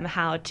them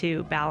how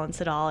to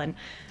balance it all. And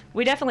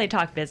we definitely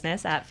talk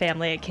business at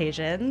family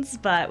occasions,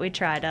 but we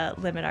try to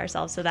limit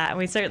ourselves to that. And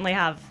we certainly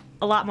have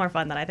a lot more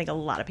fun than I think a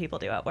lot of people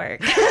do at work.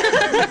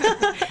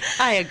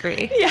 I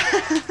agree.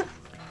 Yeah.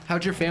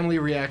 How'd your family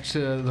react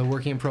to the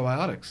working in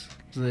probiotics?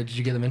 Did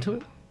you get them into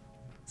it?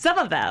 Some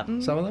of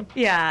them. Some of them?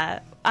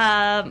 Yeah.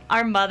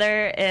 Our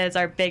mother is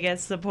our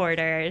biggest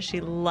supporter.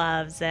 She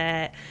loves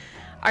it.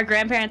 Our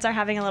grandparents are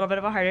having a little bit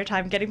of a harder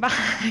time getting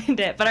behind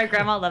it, but our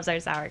grandma loves our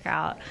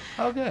sauerkraut.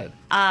 Oh, good.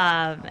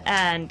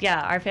 And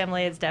yeah, our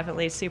family is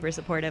definitely super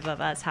supportive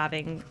of us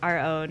having our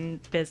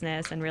own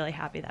business and really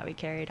happy that we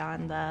carried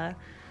on the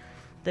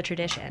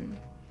tradition.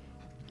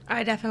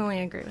 I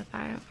definitely agree with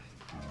that.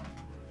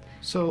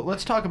 So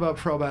let's talk about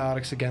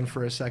probiotics again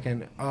for a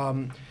second.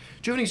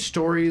 Do you have any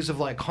stories of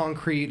like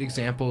concrete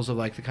examples of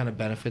like the kind of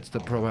benefits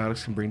that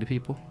probiotics can bring to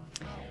people?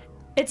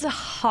 It's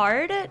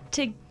hard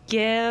to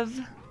give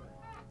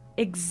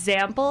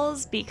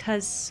examples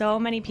because so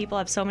many people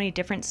have so many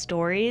different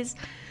stories.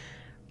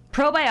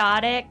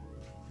 Probiotic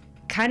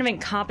kind of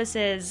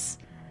encompasses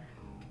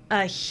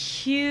a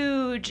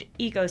huge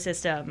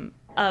ecosystem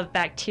of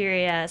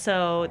bacteria,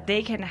 so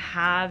they can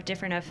have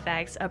different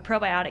effects. A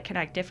probiotic can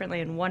act differently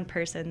in one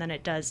person than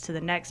it does to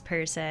the next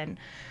person.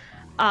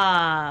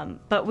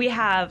 But we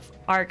have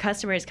our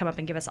customers come up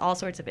and give us all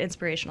sorts of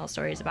inspirational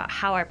stories about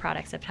how our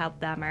products have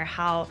helped them or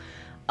how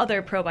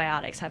other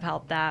probiotics have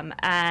helped them.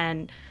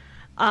 And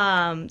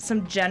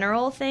some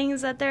general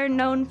things that they're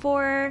known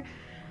for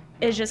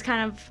is just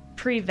kind of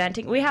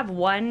preventing. We have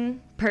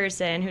one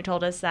person who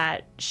told us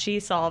that she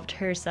solved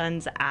her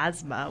son's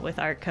asthma with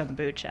our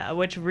kombucha,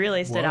 which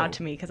really stood out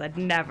to me because I'd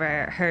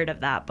never heard of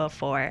that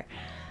before.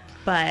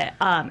 But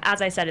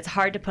as I said, it's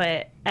hard to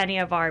put any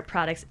of our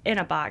products in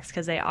a box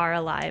because they are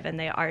alive and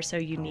they are so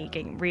unique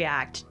and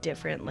react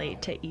differently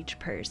to each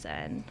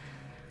person.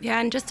 Yeah,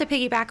 and just to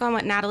piggyback on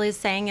what Natalie's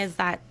saying is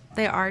that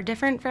they are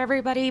different for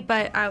everybody,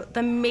 but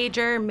the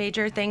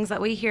major things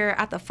that we hear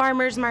at the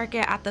farmer's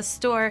market, at the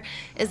store,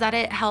 is that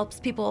it helps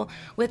people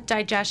with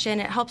digestion,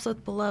 it helps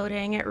with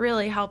bloating, it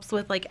really helps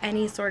with like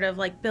any sort of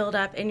like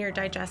buildup in your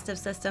digestive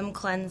system.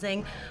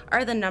 Cleansing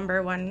are the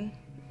number one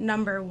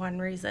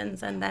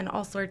reasons, and then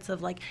all sorts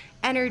of like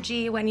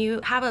energy. When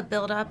you have a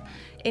buildup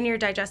in your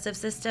digestive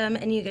system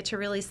and you get to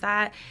release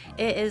that,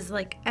 it is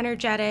like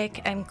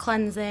energetic and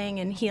cleansing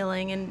and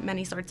healing in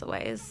many sorts of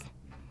ways.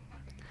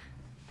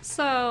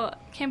 So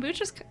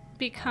kombucha's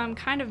become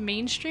kind of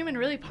mainstream and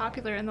really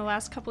popular in the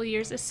last couple of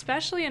years,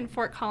 especially in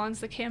Fort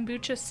Collins. The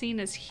kombucha scene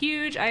is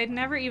huge. I had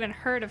never even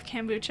heard of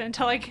kombucha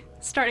until I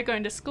started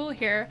going to school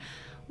here.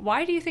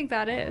 Why do you think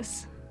that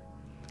is?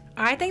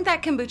 I think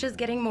that kombucha is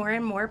getting more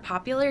and more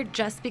popular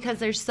just because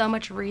there's so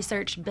much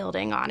research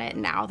building on it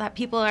now that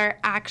people are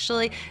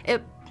actually,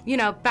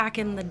 back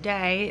in the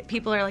day,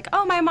 people are like,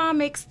 oh, my mom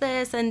makes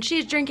this and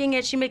she's drinking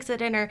it. She makes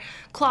it in her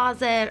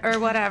closet or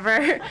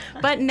whatever.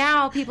 But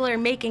now people are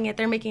making it.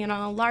 They're making it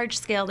on a large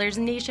scale. There's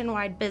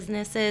nationwide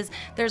businesses.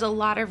 There's a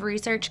lot of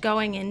research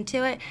going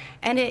into it.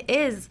 And it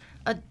is,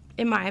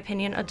 in my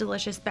opinion, a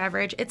delicious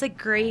beverage. It's a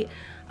great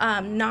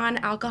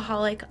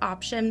non-alcoholic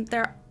option.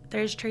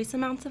 There's trace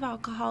amounts of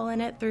alcohol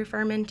in it through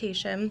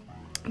fermentation,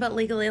 but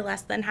legally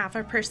less than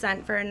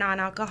 0.5% for a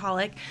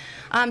non-alcoholic.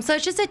 So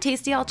it's just a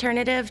tasty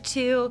alternative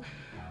to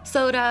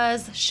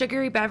sodas,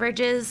 sugary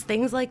beverages,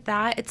 things like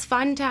that. It's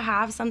fun to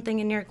have something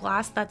in your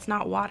glass that's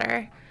not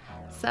water.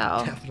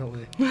 So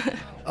Definitely.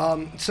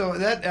 So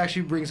that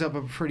actually brings up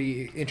a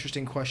pretty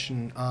interesting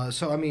question.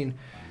 So I mean,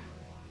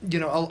 a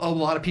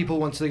lot of people,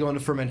 once they go into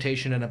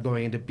fermentation, end up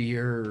going into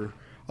beer or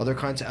other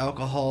kinds of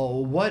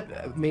alcohol.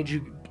 What made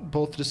you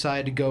both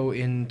decide to go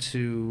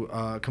into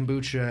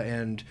kombucha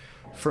and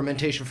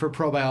fermentation for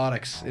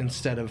probiotics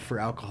instead of for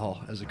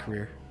alcohol as a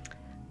career?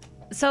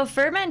 So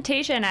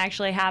fermentation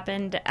actually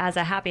happened as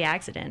a happy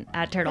accident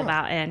at Turtle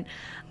Mountain.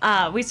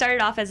 We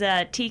started off as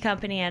a tea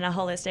company and a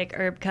holistic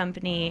herb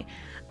company.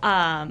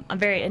 I'm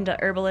very into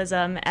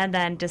herbalism, and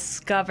then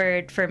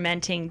discovered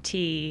fermenting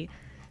tea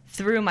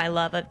through my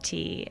love of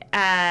tea.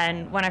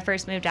 And when I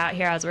first moved out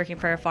here, I was working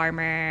for a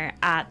farmer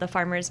at the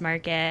farmer's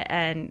market,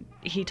 and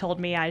he told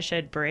me I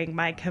should bring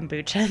my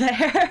kombucha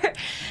there.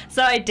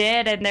 So I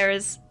did, and there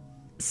was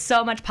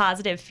so much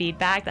positive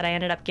feedback that I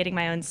ended up getting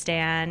my own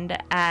stand.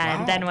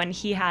 And then when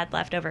he had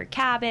leftover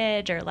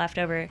cabbage or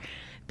leftover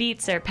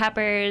beets or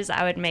peppers,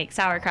 I would make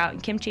sauerkraut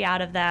and kimchi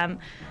out of them.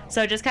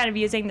 So just kind of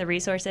using the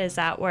resources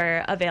that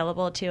were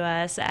available to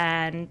us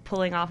and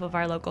pulling off of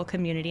our local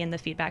community and the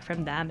feedback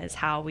from them is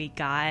how we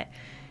got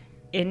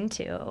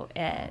into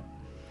it.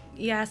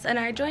 yes, and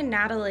I joined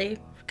Natalie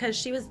because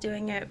she was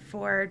doing it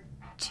for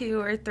 2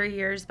 or 3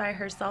 years by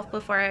herself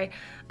before I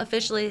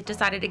officially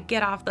decided to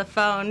get off the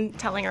phone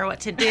telling her what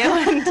to do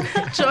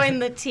and join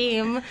the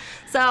team.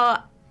 So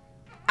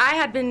I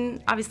had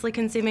been obviously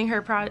consuming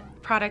her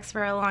products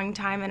for a long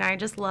time, and I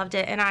just loved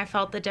it, and I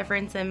felt the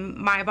difference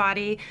in my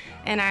body,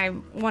 and I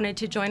wanted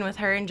to join with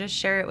her and just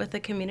share it with the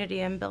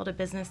community and build a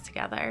business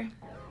together.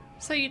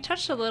 So you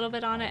touched a little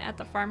bit on it at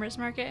the farmers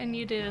market, and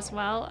you did as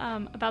well,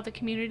 about the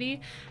community.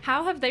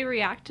 How have they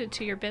reacted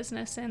to your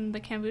business and the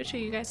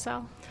kombucha you guys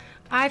sell?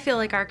 I feel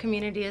like our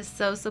community is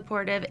so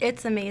supportive.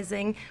 It's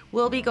amazing.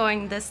 We'll be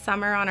going this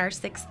summer on our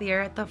 6th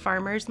year at the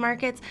farmers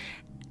markets,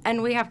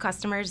 and we have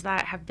customers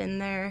that have been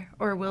there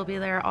or will be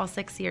there all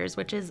 6 years,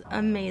 which is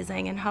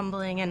amazing and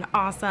humbling and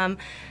awesome.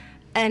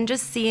 And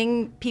just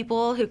seeing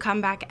people who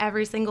come back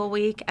every single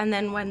week, and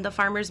then when the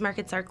farmers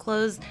markets are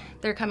closed,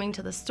 they're coming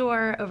to the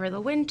store over the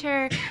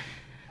winter.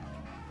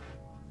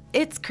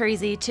 It's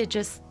crazy to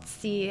just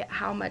see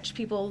how much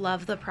people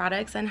love the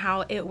products and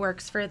how it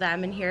works for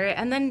them and hear it.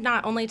 And then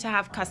not only to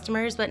have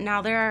customers, but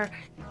now they're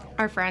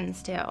our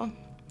friends too.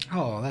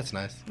 Oh, that's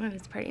nice. That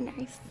is pretty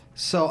nice.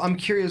 So I'm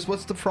curious,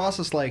 what's the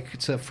process like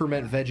to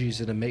ferment veggies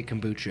and to make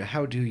kombucha?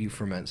 How do you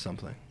ferment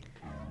something?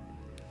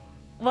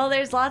 Well,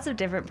 there's lots of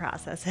different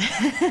processes.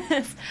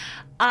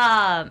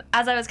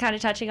 As I was kind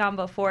of touching on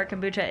before,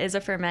 kombucha is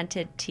a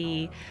fermented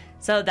tea.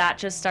 So that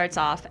just starts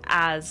off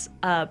as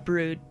a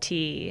brewed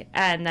tea.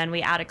 And then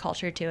we add a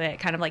culture to it,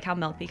 kind of like how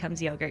milk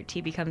becomes yogurt,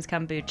 tea becomes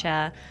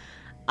kombucha.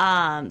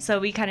 So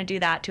we kind of do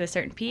that to a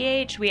certain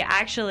pH. We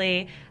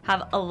actually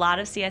have a lot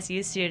of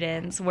CSU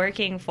students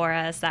working for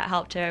us that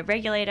help to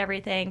regulate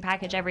everything,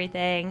 package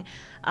everything.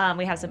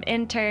 We have some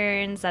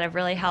interns that have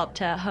really helped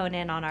to hone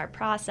in on our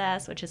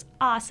process, which is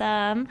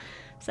awesome.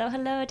 So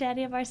hello to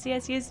any of our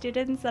CSU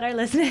students that are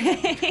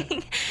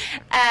listening.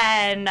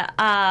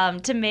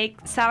 And to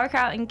make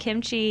sauerkraut and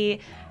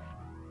kimchi,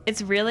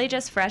 it's really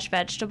just fresh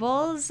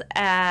vegetables,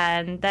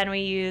 and then we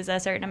use a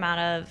certain amount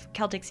of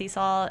Celtic sea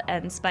salt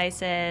and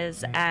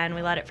spices, and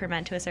we let it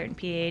ferment to a certain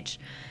pH,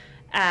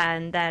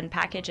 and then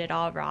package it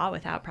all raw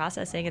without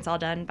processing. It's all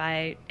done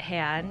by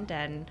hand,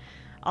 and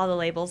all the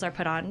labels are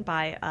put on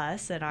by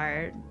us and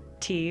our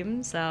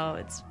team, so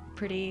it's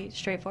pretty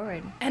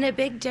straightforward. And a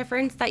big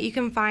difference that you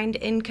can find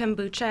in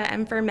kombucha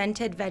and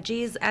fermented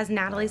veggies, as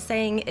Natalie's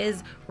saying,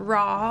 is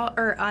raw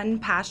or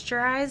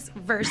unpasteurized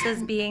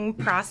versus being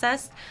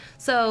processed.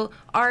 So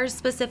ours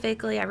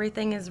specifically,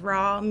 everything is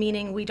raw,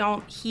 meaning we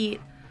don't heat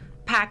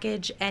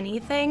package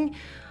anything.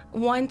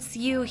 Once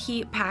you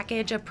heat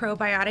package a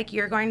probiotic,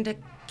 you're going to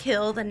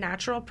kill the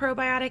natural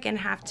probiotic and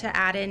have to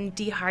add in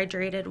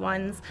dehydrated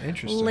ones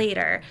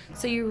later.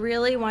 So you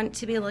really want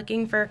to be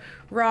looking for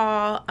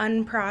raw,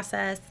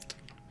 unprocessed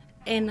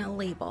in a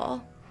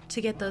label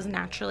to get those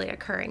naturally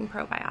occurring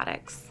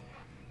probiotics.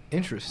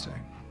 Interesting.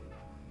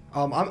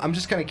 I'm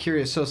just kind of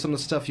curious. So some of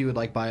the stuff you would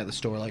like buy at the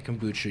store, like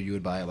kombucha, you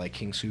would buy at like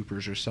King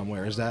Soopers or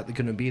somewhere. Is that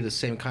going to be the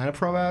same kind of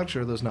probiotics,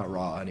 or are those not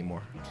raw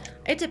anymore?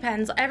 It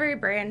depends. Every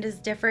brand is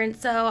different.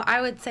 So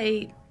I would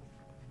say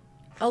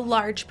a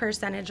large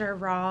percentage are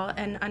raw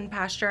and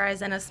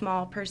unpasteurized, and a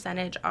small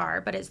percentage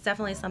are. But it's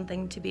definitely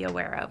something to be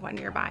aware of when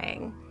you're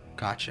buying.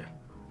 Gotcha.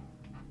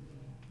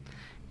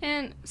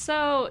 And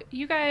so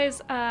you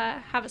guys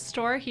have a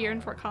store here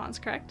in Fort Collins,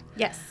 correct?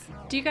 Yes.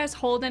 Do you guys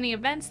hold any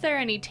events there,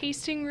 any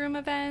tasting room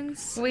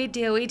events? We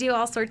do. We do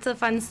all sorts of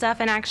fun stuff.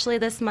 And actually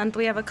this month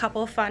we have a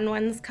couple fun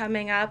ones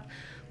coming up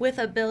with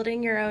a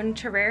building your own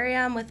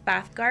terrarium with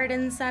Bath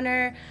Garden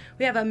Center.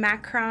 We have a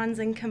macarons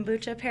and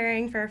kombucha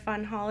pairing for a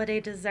fun holiday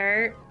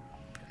dessert.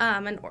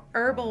 An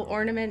herbal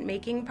ornament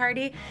making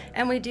party.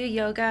 And we do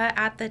yoga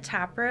at the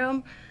tap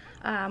room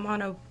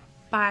on a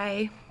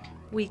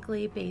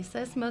bi-weekly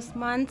basis most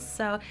months.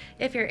 So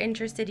if you're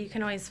interested, you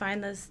can always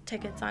find those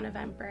tickets on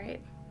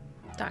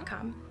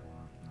eventbrite.com.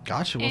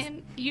 Gotcha. Well,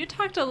 And you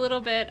talked a little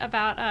bit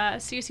about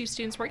CSU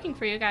students working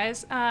for you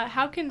guys.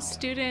 How can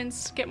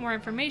students get more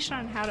information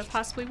on how to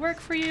possibly work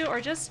for you, or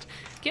just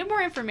get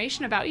more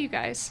information about you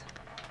guys?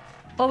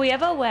 Well, we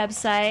have a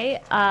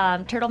website,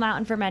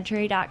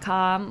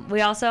 turtlemountainfermentary.com.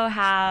 We also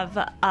have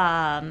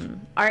our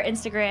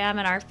Instagram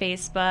and our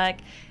Facebook.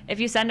 If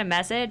you send a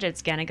message,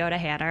 it's going to go to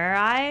Hannah or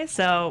I.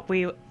 So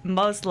we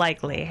most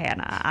likely,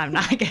 Hannah, I'm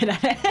not good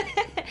at it.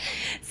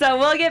 So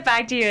we'll get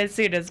back to you as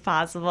soon as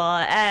possible.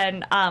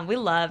 And we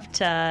love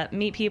to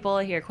meet people,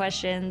 hear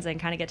questions, and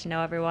kind of get to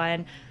know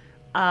everyone.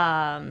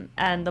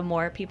 And the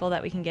more people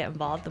that we can get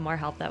involved, the more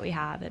help that we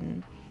have.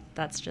 And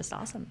that's just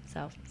awesome.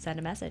 So send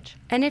a message.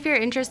 And if you're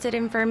interested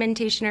in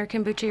fermentation or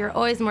kombucha, you're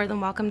always more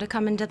than welcome to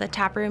come into the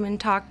tap room and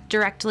talk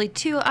directly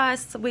to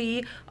us.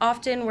 We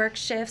often work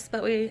shifts,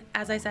 but we,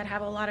 as I said,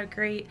 have a lot of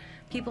great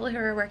people who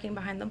are working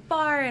behind the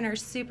bar and are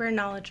super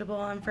knowledgeable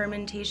on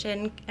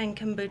fermentation and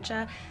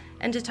kombucha.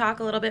 And to talk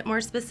a little bit more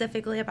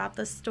specifically about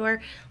the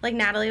store, like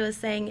Natalie was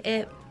saying,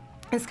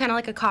 it's kind of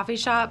like a coffee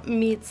shop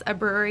meets a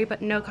brewery,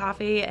 but no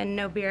coffee and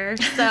no beer.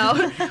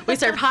 So we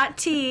serve hot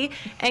tea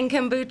and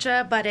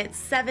kombucha, but it's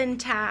 7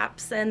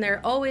 taps, and they're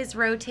always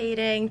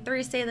rotating.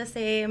 3 stay the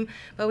same,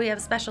 but we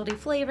have specialty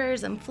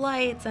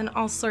flights and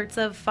all sorts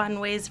of fun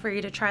ways for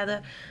you to try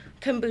the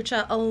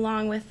kombucha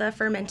along with the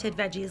fermented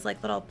veggies,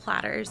 like little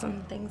platters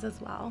and things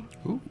as well.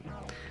 Ooh.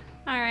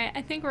 All right,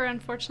 I think we're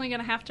unfortunately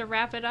going to have to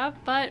wrap it up,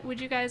 but would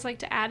you guys like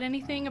to add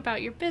anything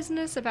about your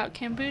business, about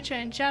kombucha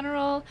in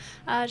general?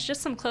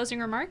 Just some closing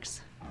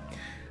remarks?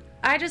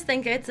 I just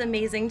think it's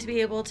amazing to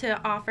be able to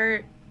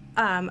offer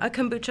a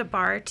kombucha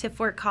bar to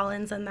Fort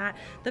Collins, and that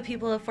the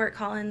people of Fort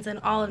Collins and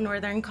all of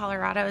northern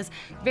Colorado is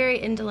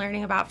very into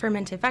learning about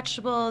fermented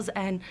vegetables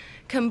and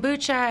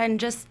kombucha and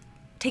just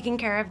taking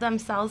care of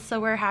themselves. So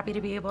we're happy to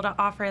be able to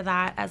offer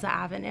that as an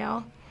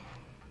avenue.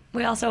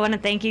 We also want to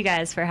thank you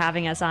guys for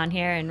having us on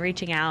here and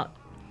reaching out.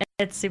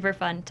 It's super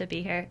fun to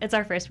be here. It's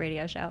our first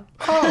radio show.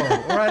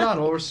 Oh, right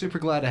on. Well, we're super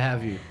glad to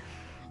have you.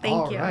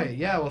 Thank you. All right.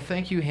 Yeah, well,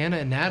 thank you, Hannah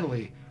and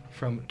Natalie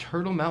from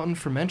Turtle Mountain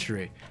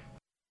Fermentary.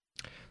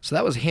 So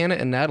that was Hannah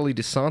and Natalie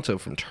DeSanto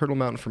from Turtle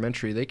Mountain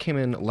Fermentary. They came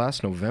in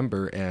last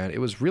November, and it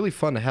was really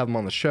fun to have them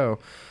on the show.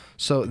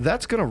 So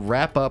that's going to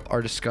wrap up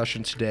our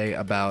discussion today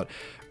about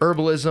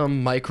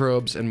herbalism,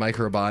 microbes, and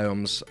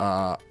microbiomes.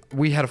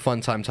 We had a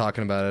fun time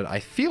talking about it. I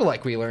feel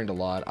like we learned a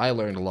lot. I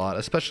learned a lot,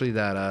 especially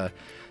that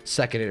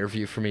second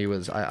interview for me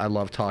was I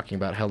love talking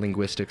about how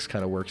linguistics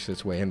kind of works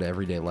its way into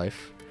everyday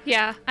life.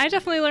 Yeah, I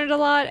definitely learned a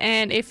lot,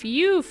 and if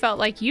you felt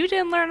like you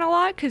didn't learn a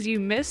lot because you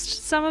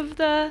missed some of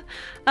the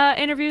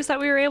interviews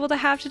that we were able to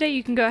have today,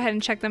 you can go ahead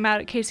and check them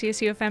out at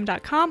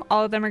kcsufm.com.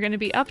 All of them are going to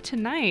be up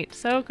tonight,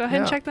 so go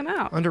ahead and check them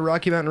out. Under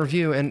Rocky Mountain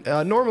Review, and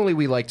normally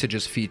we like to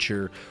just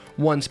feature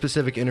one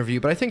specific interview,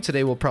 but I think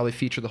today we'll probably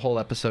feature the whole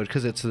episode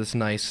because it's this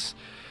nice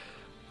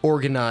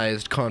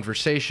organized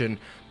conversation.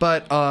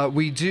 But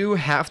we do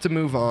have to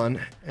move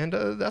on, and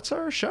that's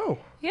our show.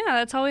 Yeah,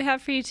 that's all we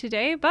have for you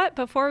today. But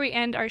before we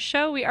end our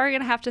show, we are going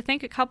to have to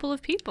thank a couple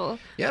of people.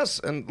 Yes,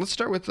 and let's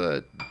start with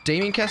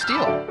Damien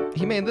Castile.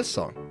 He made this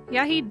song.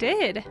 Yeah, he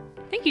did.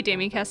 Thank you,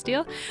 Damien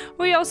Castile.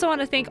 We also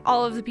want to thank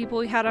all of the people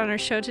we had on our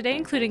show today,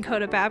 including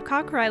Coda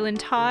Babcock, Rylan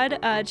Todd,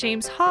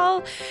 James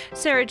Hall,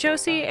 Sarah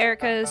Josie,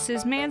 Erica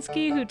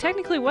Szymanski, who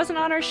technically wasn't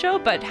on our show,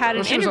 but had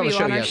an interview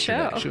on our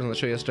show. She was on the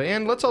show yesterday.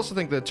 And let's also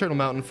thank the Turtle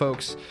Mountain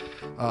folks,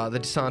 the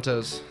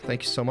DeSantos.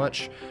 Thank you so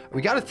much.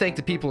 We got to thank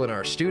the people in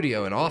our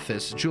studio and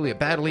office: Julia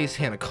Baddelys,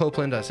 Hannah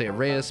Copeland, Isaiah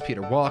Reyes,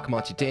 Peter Walk,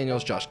 Monty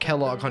Daniels, Josh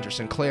Kellogg, Hunter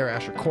Sinclair,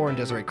 Asher Korn,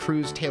 Desiree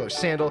Cruz, Taylor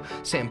Sandel,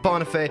 Sam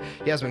Bonifay,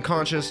 Yasmin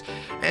Conscious,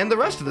 and the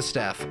rest of the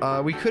staff.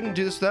 We couldn't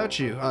do this without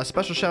you.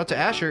 Special shout out to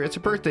Asher. It's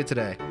her birthday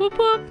today. Whoop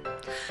whoop.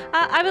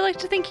 I would like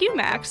to thank you,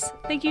 Max.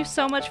 Thank you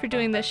so much for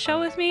doing this show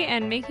with me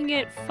and making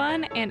it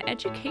fun and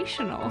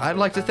educational. I'd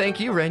like to thank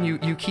you, Ren.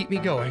 You keep me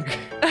going.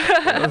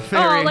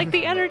 Oh, like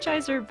the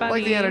Energizer Bunny.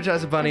 Like the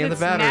Energizer Bunny and the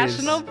batteries.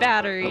 National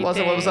Battery That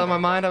wasn't Day. what was on my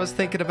mind. I was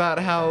thinking about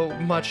how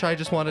much I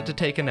just wanted to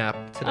take a nap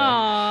today.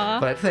 Aww.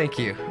 But thank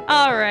you.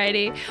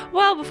 Alrighty.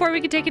 Well, before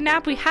we can take a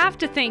nap, we have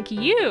to thank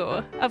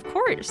you. Of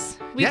course.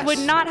 We Yes. would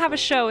not have a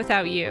show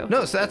without you.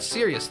 No, so that's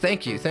serious.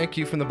 Thank you. Thank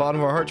you from the bottom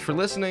of our hearts for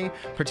listening,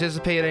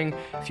 participating.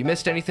 If you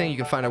missed anything, you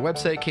can find our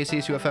website,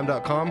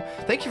 kcsufm.com.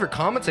 Thank you for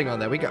commenting on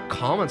that. We got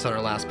comments on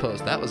our last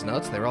post. That was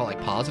nuts. They were all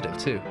like positive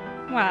too.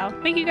 Wow.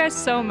 Thank you guys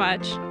so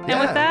much. And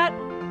Yeah. with that,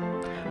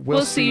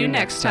 we'll see you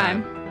next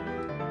time.